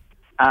redbud tree.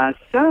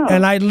 So.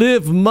 And I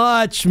live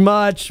much,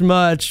 much,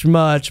 much,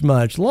 much,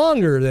 much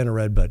longer than a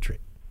redbud tree.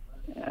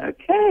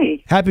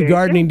 Okay. Happy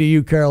gardening to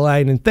you,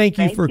 Caroline, and thank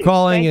you for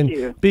calling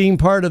and being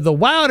part of the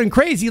wild and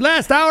crazy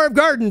last hour of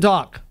Garden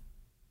Talk.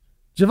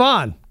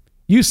 Javon,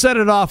 you set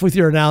it off with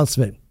your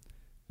announcement.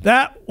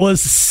 That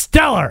was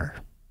stellar.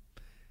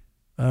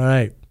 All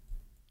right.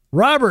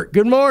 Robert,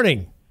 good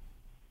morning.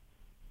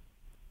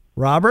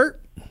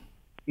 Robert?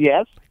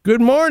 Yes?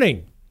 Good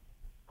morning.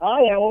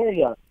 Hi, how are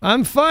you?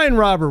 I'm fine,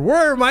 Robert.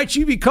 Where might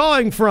you be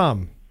calling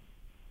from?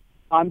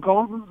 I'm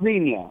calling from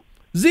Xenia.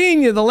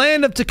 Xenia, the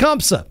land of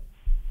Tecumseh.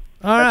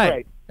 All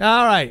right.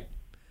 All right.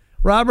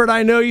 Robert,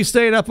 I know you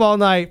stayed up all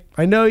night.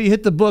 I know you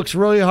hit the books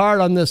really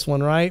hard on this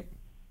one, right?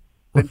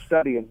 Been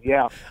studying,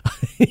 yeah.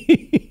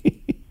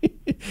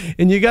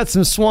 And you got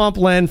some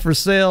swampland for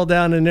sale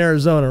down in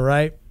Arizona,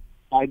 right?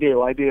 I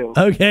do.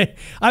 Okay.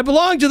 I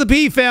belong to the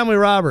pea family,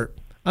 Robert.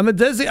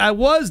 I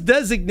was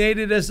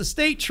designated as a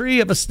state tree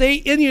of a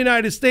state in the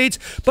United States,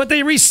 but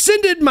they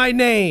rescinded my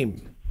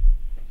name.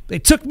 They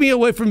took me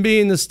away from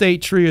being the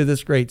state tree of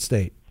this great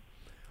state.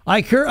 I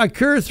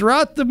occur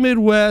throughout the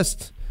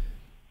Midwest,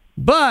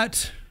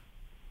 but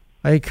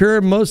I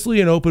occur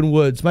mostly in open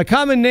woods. My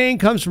common name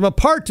comes from a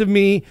part of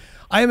me.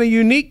 I am a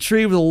unique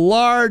tree with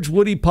large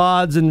woody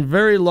pods and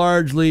very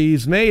large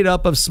leaves made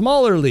up of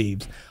smaller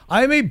leaves.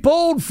 I am a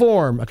bold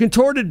form, a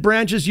contorted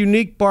branches,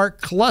 unique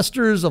bark,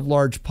 clusters of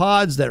large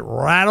pods that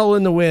rattle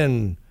in the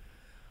wind.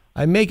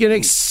 I make an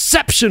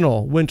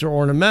exceptional winter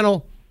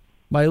ornamental.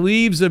 My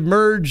leaves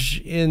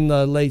emerge in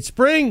the late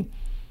spring,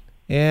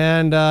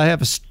 and I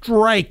have a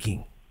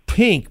striking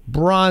pink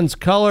bronze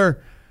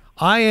color.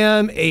 I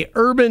am a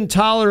urban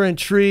tolerant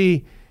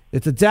tree.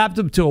 It's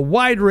adaptive to a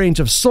wide range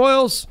of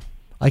soils.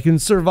 I can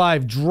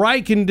survive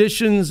dry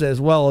conditions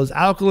as well as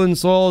alkaline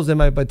soils, and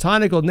my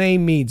botanical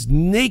name means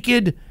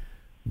naked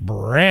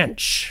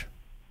branch.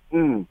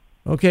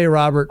 Okay,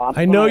 Robert.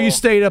 I know you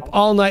stayed up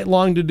all night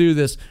long to do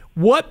this.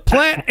 What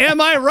plant am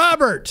I,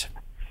 Robert?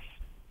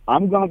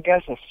 I'm going to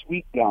guess a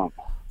sweet gum.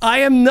 I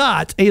am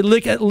not a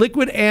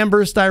liquid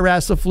amber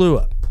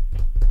styraciflua.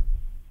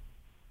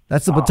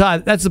 That's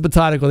the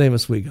botanical name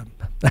of sweet gum.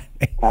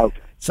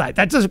 Okay.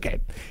 That's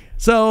okay.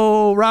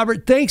 So,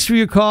 Robert, thanks for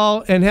your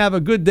call, and have a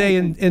good day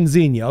in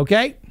Xenia,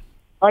 okay?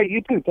 All right,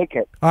 you too. Take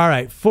care. All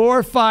right,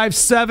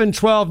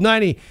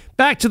 457-1290.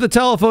 Back to the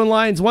telephone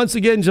lines once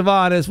again,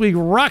 Javon, as we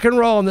rock and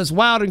roll in this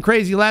wild and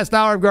crazy last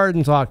hour of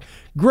Garden Talk.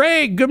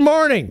 Greg, good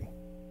morning.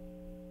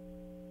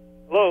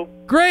 Hello.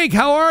 Greg,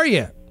 how are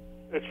you?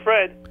 It's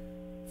Fred.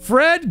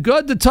 Fred,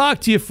 good to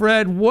talk to you,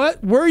 Fred.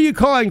 Where are you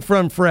calling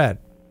from, Fred?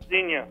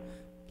 Xenia.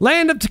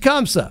 Land of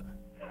Tecumseh.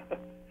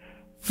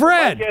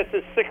 Fred. My guess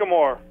is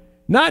sycamore.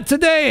 Not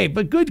today,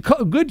 but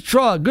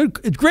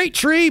great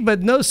tree,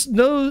 but no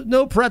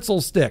pretzel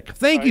stick.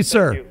 Thank you,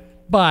 sir. Thank you.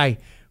 Bye.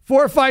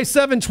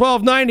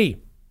 457-1290.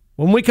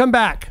 When we come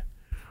back,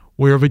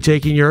 we'll be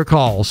taking your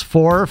calls.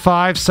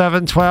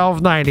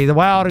 457-1290. The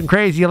wild and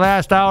crazy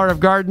last hour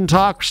of Garden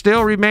Talk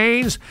still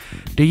remains.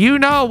 Do you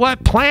know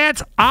what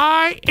plant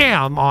I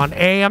am on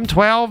AM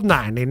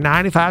 1290,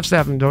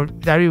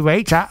 95.7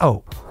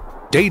 WHIO?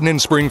 Dayton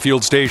and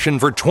Springfield station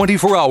for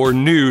 24-hour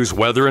news,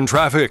 weather, and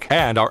traffic,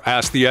 and our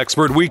Ask the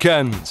Expert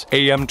weekends.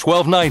 AM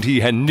 1290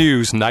 and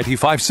News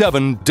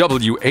 95.7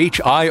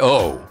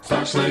 WHIO.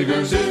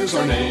 Stockslagers is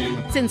our name.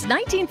 Since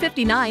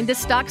 1959, the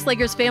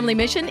Stockslagers family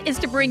mission is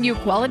to bring you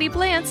quality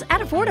plants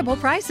at affordable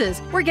prices.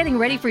 We're getting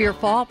ready for your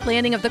fall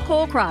planting of the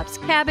cole crops: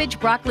 cabbage,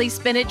 broccoli,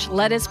 spinach,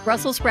 lettuce,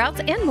 Brussels sprouts,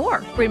 and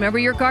more. Remember,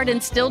 your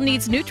garden still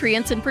needs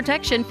nutrients and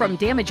protection from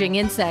damaging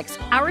insects.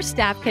 Our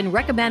staff can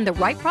recommend the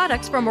right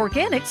products from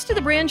organics to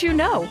the brands you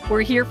know.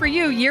 We're here for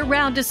you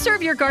year-round to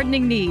serve your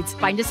gardening needs.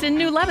 Find us in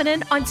New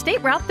Lebanon on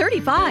State Route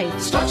 35.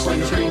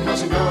 Stockslagers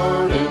Greenhouse and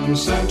Garden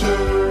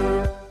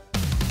Center.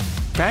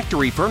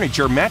 Factory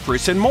furniture,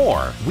 mattress, and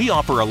more. We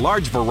offer a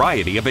large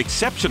variety of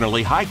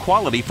exceptionally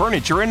high-quality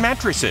furniture and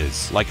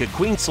mattresses, like a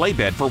queen sleigh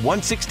bed for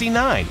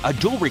 $169, a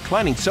dual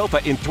reclining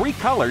sofa in 3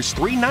 colors,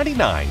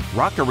 $399,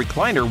 rocker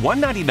recliner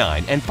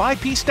 $199, and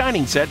 5-piece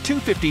dining set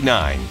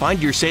 $259.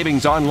 Find your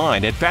savings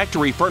online at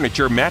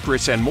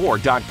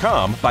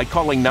factoryfurnituremattressandmore.com by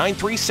calling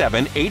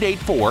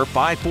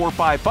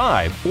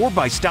 937-884-5455 or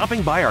by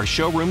stopping by our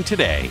showroom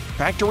today.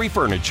 Factory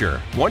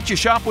Furniture. Once you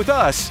shop with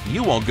us,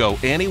 you won't go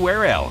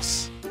anywhere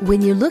else.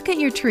 When you look at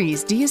your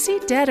trees, do you see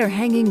dead or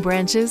hanging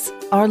branches?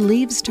 Are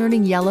leaves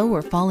turning yellow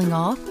or falling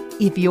off?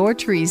 If your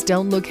trees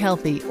don't look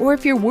healthy, or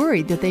if you're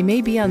worried that they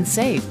may be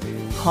unsafe,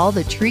 call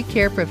the tree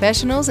care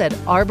professionals at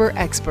Arbor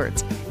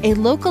Experts. a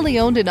locally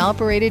owned and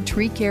operated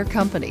tree care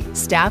company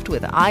staffed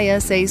with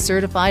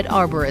ISA-certified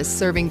arborists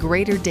serving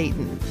Greater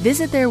Dayton.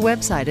 Visit their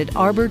website at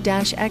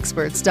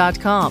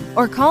arbor-experts.com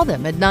or call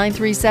them at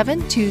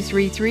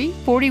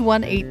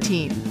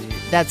 937-233-4118.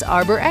 That's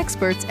Arbor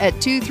Experts at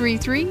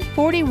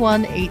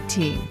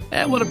 233-4118.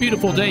 And what a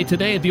beautiful day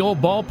today at the old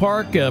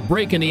ballpark,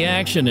 breaking the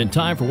action in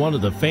time for one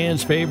of the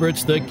fans'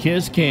 favorites, the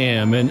Kiss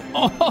Cam. And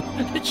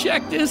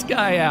check this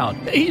guy out.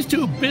 He's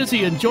too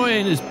busy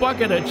enjoying his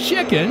bucket of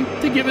chicken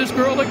to give his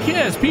girl a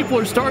kiss. People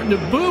are starting to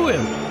boo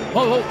him.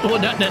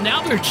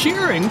 Now they're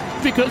cheering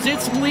because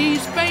it's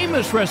Lee's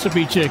famous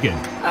recipe chicken.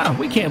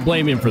 We can't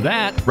blame him for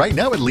that. Right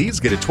now at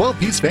Lee's, get a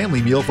 12-piece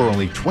family meal for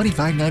only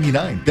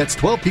 $25.99. That's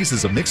 12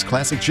 pieces of mixed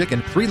classic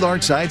chicken, 3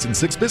 large sides, and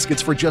 6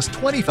 biscuits for just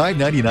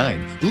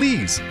 $25.99.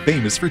 Lee's,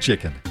 famous for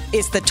chicken.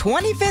 It's the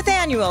 25th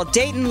annual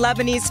Dayton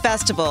Lebanese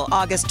Festival,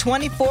 August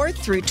 24th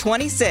through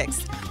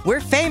 26th. We're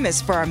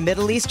famous for our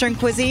Middle Eastern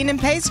cuisine and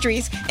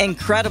pastries,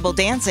 incredible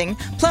dancing,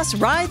 plus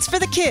rides for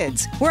the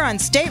kids. We're on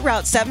State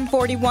Route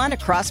 741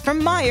 across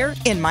from Meyer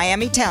in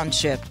Miami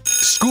Township.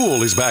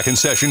 School is back in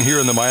session here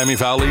in the Miami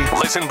Valley.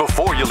 Listen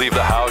before you leave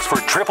the house for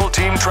triple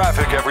team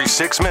traffic every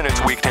 6 minutes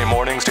weekday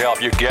mornings to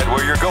help you get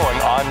where you're going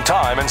on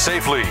time and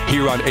safely.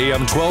 Here on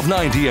AM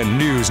 1290 and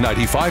News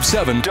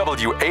 95.7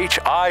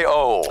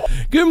 WHIO.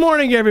 Good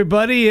morning,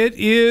 everybody. It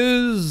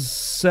is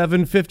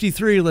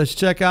 7:53. Let's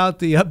check out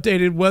the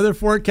updated weather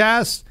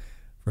forecast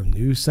from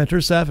News Center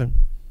 7.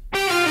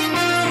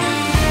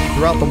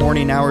 Throughout the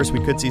morning hours, we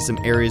could see some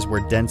areas where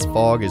dense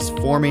fog is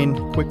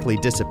forming, quickly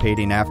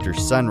dissipating after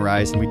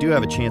sunrise, and we do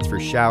have a chance for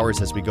showers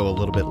as we go a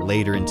little bit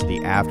later into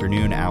the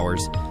afternoon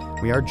hours.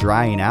 We are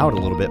drying out a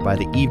little bit by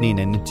the evening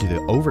and into the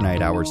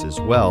overnight hours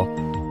as well.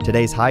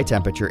 Today's high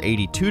temperature,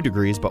 82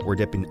 degrees, but we're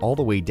dipping all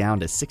the way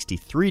down to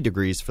 63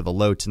 degrees for the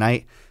low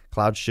tonight.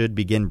 Clouds should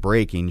begin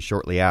breaking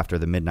shortly after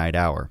the midnight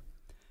hour.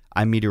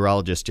 I'm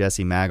meteorologist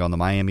Jesse Mag on the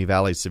Miami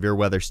Valley Severe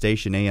Weather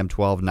Station, AM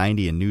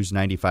 1290 and News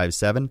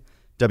 95.7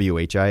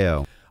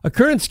 WHIO. A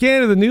current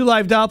scan of the new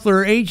live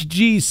Doppler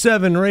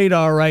HG7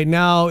 radar right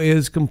now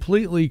is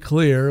completely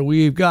clear.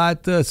 We've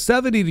got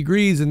 70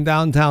 degrees in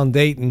downtown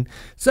Dayton,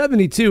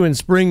 72 in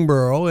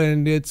Springboro,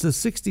 and it's a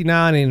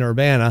 69 in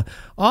Urbana.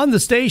 On the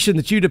station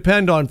that you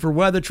depend on for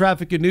weather,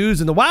 traffic, and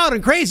news in the wild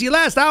and crazy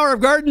last hour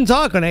of Garden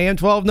Talk on AM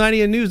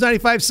 1290 and News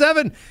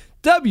 95.7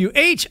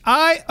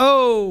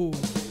 WHIO.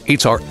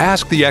 It's our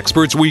Ask the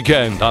Experts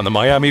weekend on the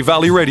Miami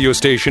Valley radio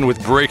station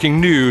with breaking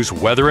news,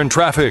 weather, and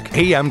traffic.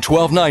 AM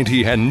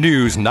 1290 and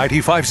News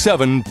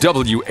 95.7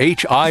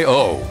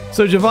 WHIO.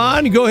 So,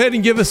 Javon, go ahead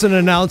and give us an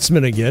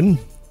announcement again.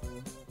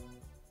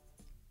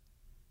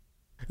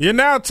 You're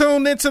now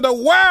tuned into the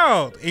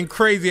wild and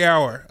crazy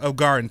hour of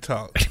Garden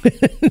Talk.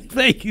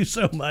 Thank you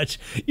so much.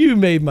 You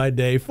made my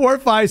day.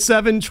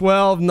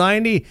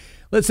 457-1290.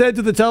 Let's head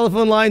to the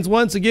telephone lines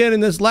once again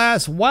in this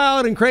last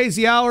wild and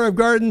crazy hour of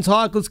Garden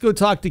Talk. Let's go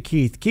talk to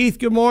Keith. Keith,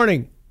 good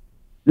morning.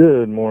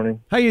 Good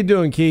morning. How you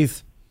doing,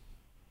 Keith?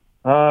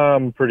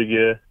 I'm pretty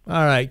good.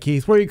 All right,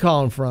 Keith. Where are you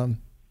calling from?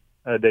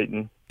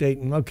 Dayton.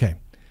 Dayton, okay.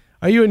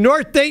 Are you in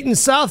North Dayton,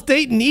 South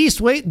Dayton, East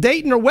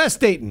Dayton, or West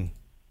Dayton?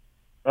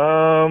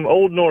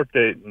 Old North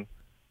Dayton.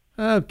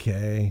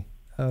 Okay.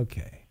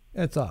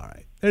 That's all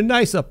right. They're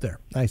nice up there.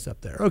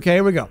 Okay,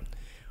 here we go.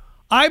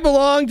 I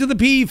belong to the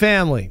pea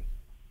family.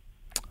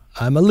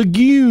 I'm a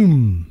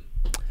legume.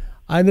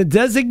 I'm the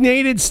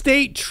designated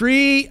state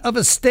tree of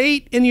a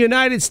state in the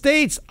United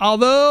States,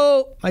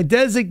 although my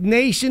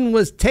designation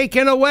was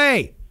taken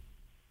away.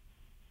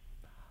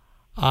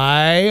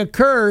 I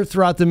occur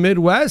throughout the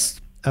Midwest.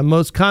 I'm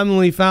most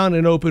commonly found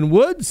in open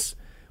woods.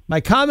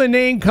 My common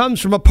name comes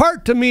from a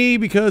part to me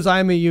because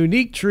I'm a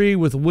unique tree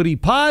with woody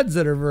pods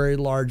that are very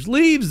large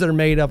leaves that are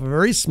made up of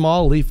very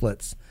small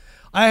leaflets.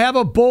 I have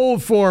a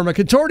bold form, a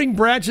contorting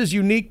branches,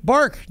 unique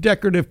bark,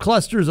 decorative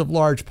clusters of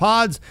large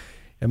pods,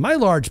 and my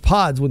large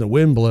pods, when the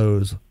wind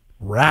blows,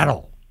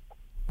 rattle.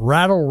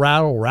 Rattle,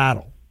 rattle,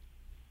 rattle.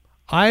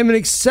 I am an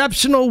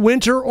exceptional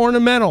winter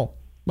ornamental.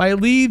 My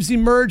leaves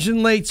emerge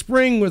in late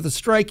spring with a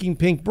striking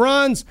pink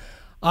bronze.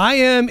 I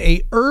am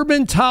a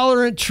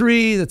urban-tolerant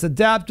tree that's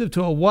adaptive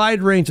to a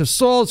wide range of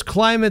soils,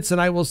 climates, and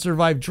I will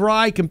survive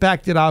dry,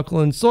 compacted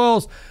alkaline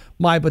soils.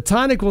 My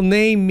botanical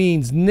name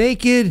means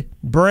naked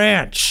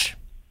branch.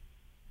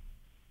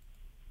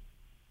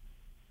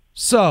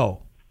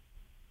 So,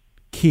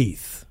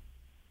 Keith,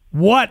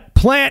 what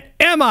plant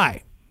am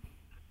I?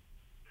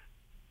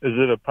 Is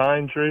it a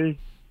pine tree?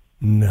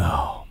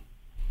 No.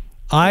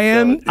 I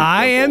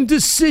am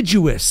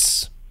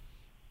deciduous.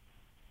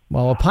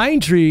 While a pine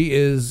tree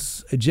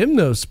is a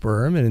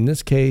gymnosperm, and in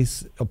this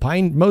case,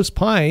 almost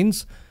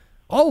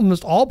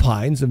all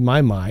pines, in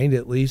my mind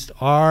at least,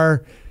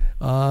 are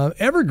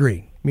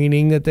evergreen,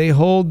 meaning that they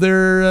hold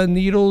their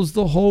needles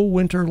the whole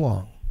winter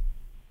long.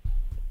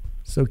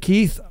 So,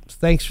 Keith,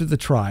 thanks for the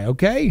try,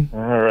 okay? All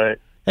right.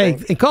 Hey,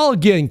 and call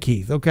again,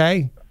 Keith,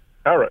 okay?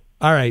 All right.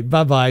 All right,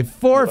 bye-bye.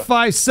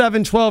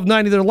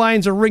 457-1290. Their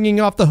lines are ringing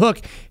off the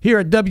hook here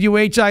at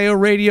WHIO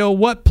Radio.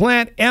 What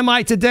plant am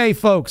I today,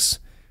 folks?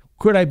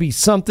 Could I be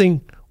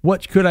something?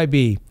 What could I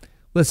be?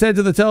 Let's head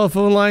to the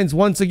telephone lines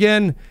once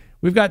again.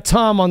 We've got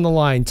Tom on the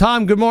line.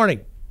 Tom, good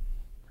morning.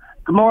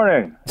 Good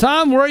morning.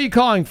 Tom, where are you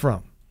calling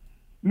from?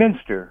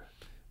 Minster.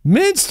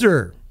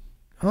 Minster.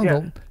 Oh,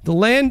 Yes. the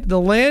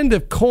land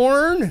of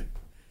corn,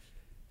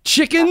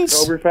 chickens.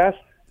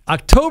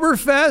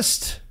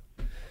 Oktoberfest.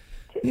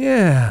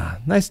 Yeah,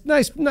 nice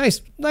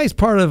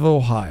part of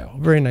Ohio.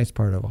 Very nice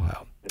part of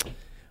Ohio.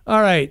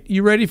 All right,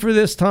 you ready for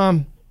this,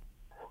 Tom?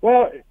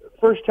 Well,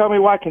 first tell me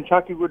why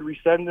Kentucky would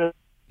rescind the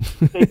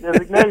state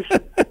designation.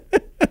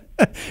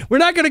 We're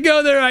not going to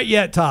go there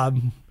yet,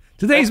 Tom.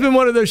 Today's been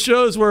one of those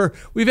shows where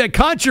we've had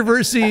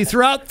controversy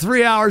throughout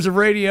 3 hours of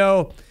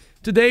radio.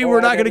 Today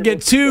we're not going to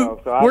get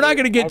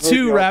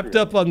too wrapped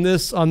up on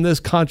this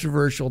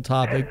controversial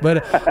topic.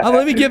 But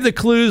let me give the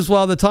clues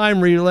while the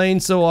time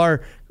relays, so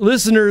our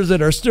listeners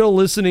that are still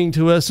listening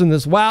to us in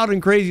this wild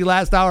and crazy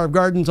last hour of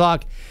Garden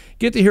Talk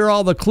get to hear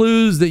all the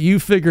clues that you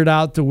figured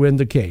out to win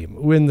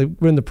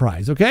the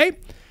prize. Okay.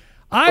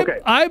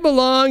 I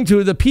belong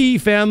to the pea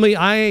family.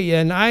 I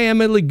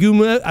am a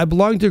leguma. I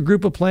belong to a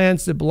group of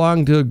plants that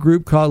belong to a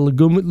group called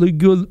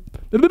Legumiaceae.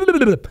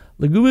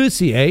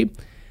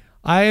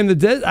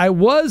 I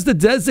was the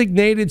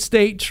designated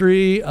state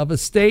tree of a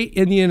state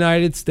in the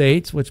United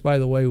States, which, by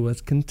the way,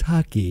 was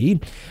Kentucky.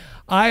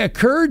 I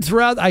occurred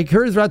throughout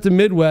the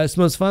Midwest,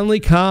 most commonly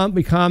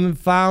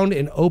found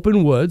in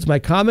open woods. My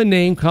common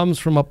name comes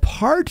from a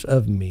part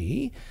of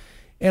me,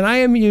 and I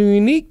am a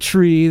unique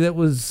tree that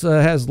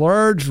has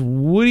large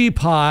woody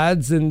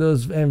pods and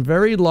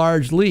very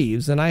large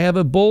leaves. And I have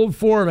a bold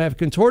form. I have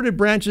contorted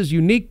branches,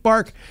 unique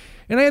bark.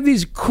 And I have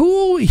these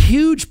cool,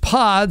 huge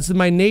pods of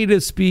my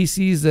native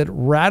species that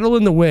rattle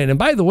in the wind. And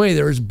by the way,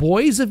 there's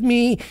boys of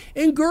me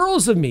and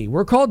girls of me.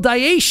 We're called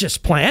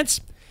dioecious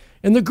plants.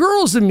 And the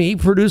girls of me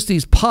produce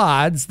these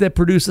pods that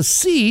produce a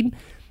seed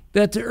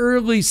that the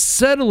early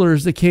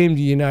settlers that came to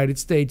the United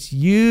States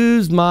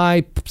used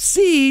my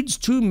seeds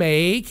to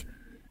make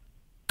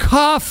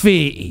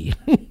coffee.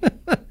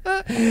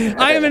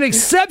 I am an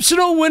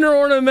exceptional winter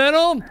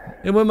ornamental.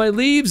 And when my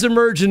leaves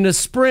emerge in the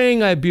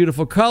spring, I have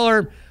beautiful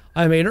color.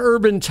 I'm an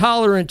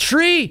urban-tolerant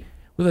tree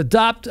with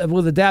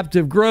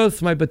adaptive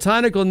growth. My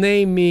botanical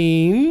name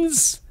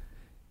means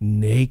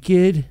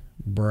naked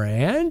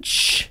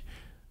branch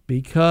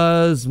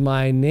because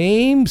my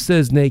name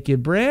says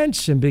naked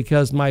branch and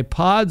because my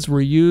pods were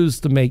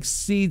used to make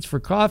seeds for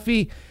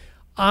coffee.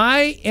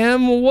 I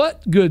am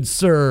what, good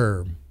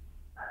sir?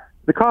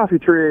 The coffee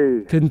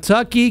tree.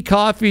 Kentucky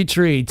coffee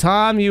tree.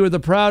 Tom, you are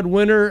the proud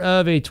winner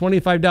of a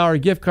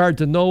 $25 gift card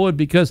to Knollwood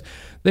because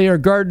they are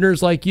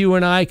gardeners like you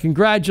and I.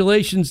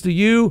 Congratulations to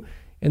you,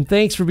 and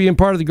thanks for being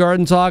part of the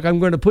Garden Talk. I'm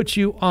going to put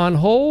you on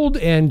hold,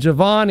 and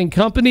Javon and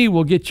company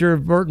will get your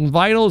Burton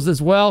Vitals as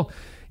well.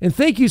 And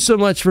thank you so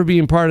much for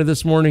being part of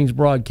this morning's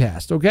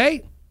broadcast,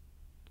 okay?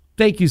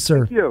 Thank you,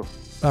 sir. Thank you.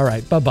 All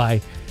right,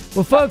 bye-bye.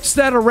 Well, folks,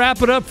 that'll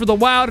wrap it up for the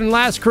wild and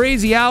last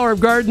crazy hour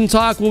of Garden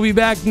Talk. We'll be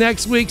back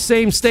next week,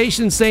 same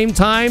station, same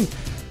time.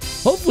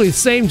 Hopefully the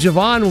same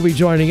Javon will be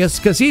joining us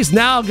because he's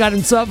now got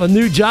himself a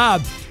new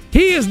job.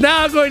 He is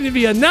now going to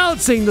be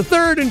announcing the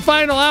third and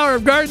final hour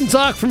of Garden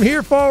Talk from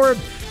here forward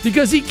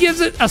because he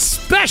gives it a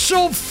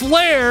special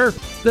flair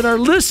that our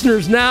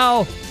listeners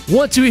now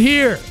want to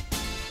hear.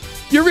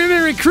 You're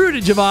really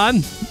recruited,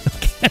 Javon.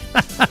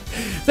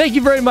 Thank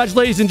you very much,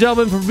 ladies and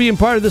gentlemen, for being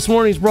part of this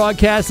morning's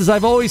broadcast. As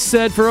I've always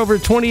said, for over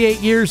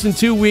 28 years and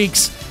 2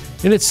 weeks,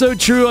 and it's so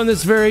true on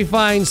this very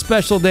fine,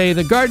 special day,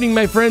 that gardening,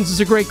 my friends, is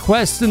a great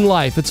quest in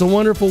life. It's a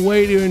wonderful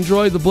way to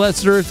enjoy the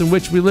blessed earth in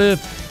which we live.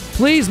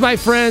 Please, my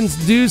friends,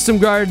 do some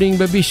gardening,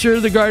 but be sure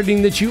the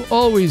gardening that you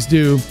always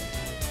do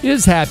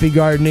is happy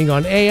gardening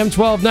on AM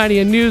 1290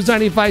 and News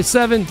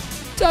 95.7.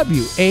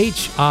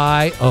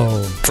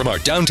 WHIO. From our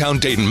downtown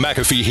Dayton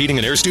McAfee Heating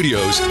and Air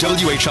Studios,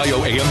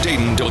 WHIO AM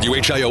Dayton,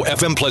 WHIO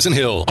FM Pleasant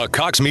Hill, a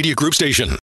Cox Media Group station.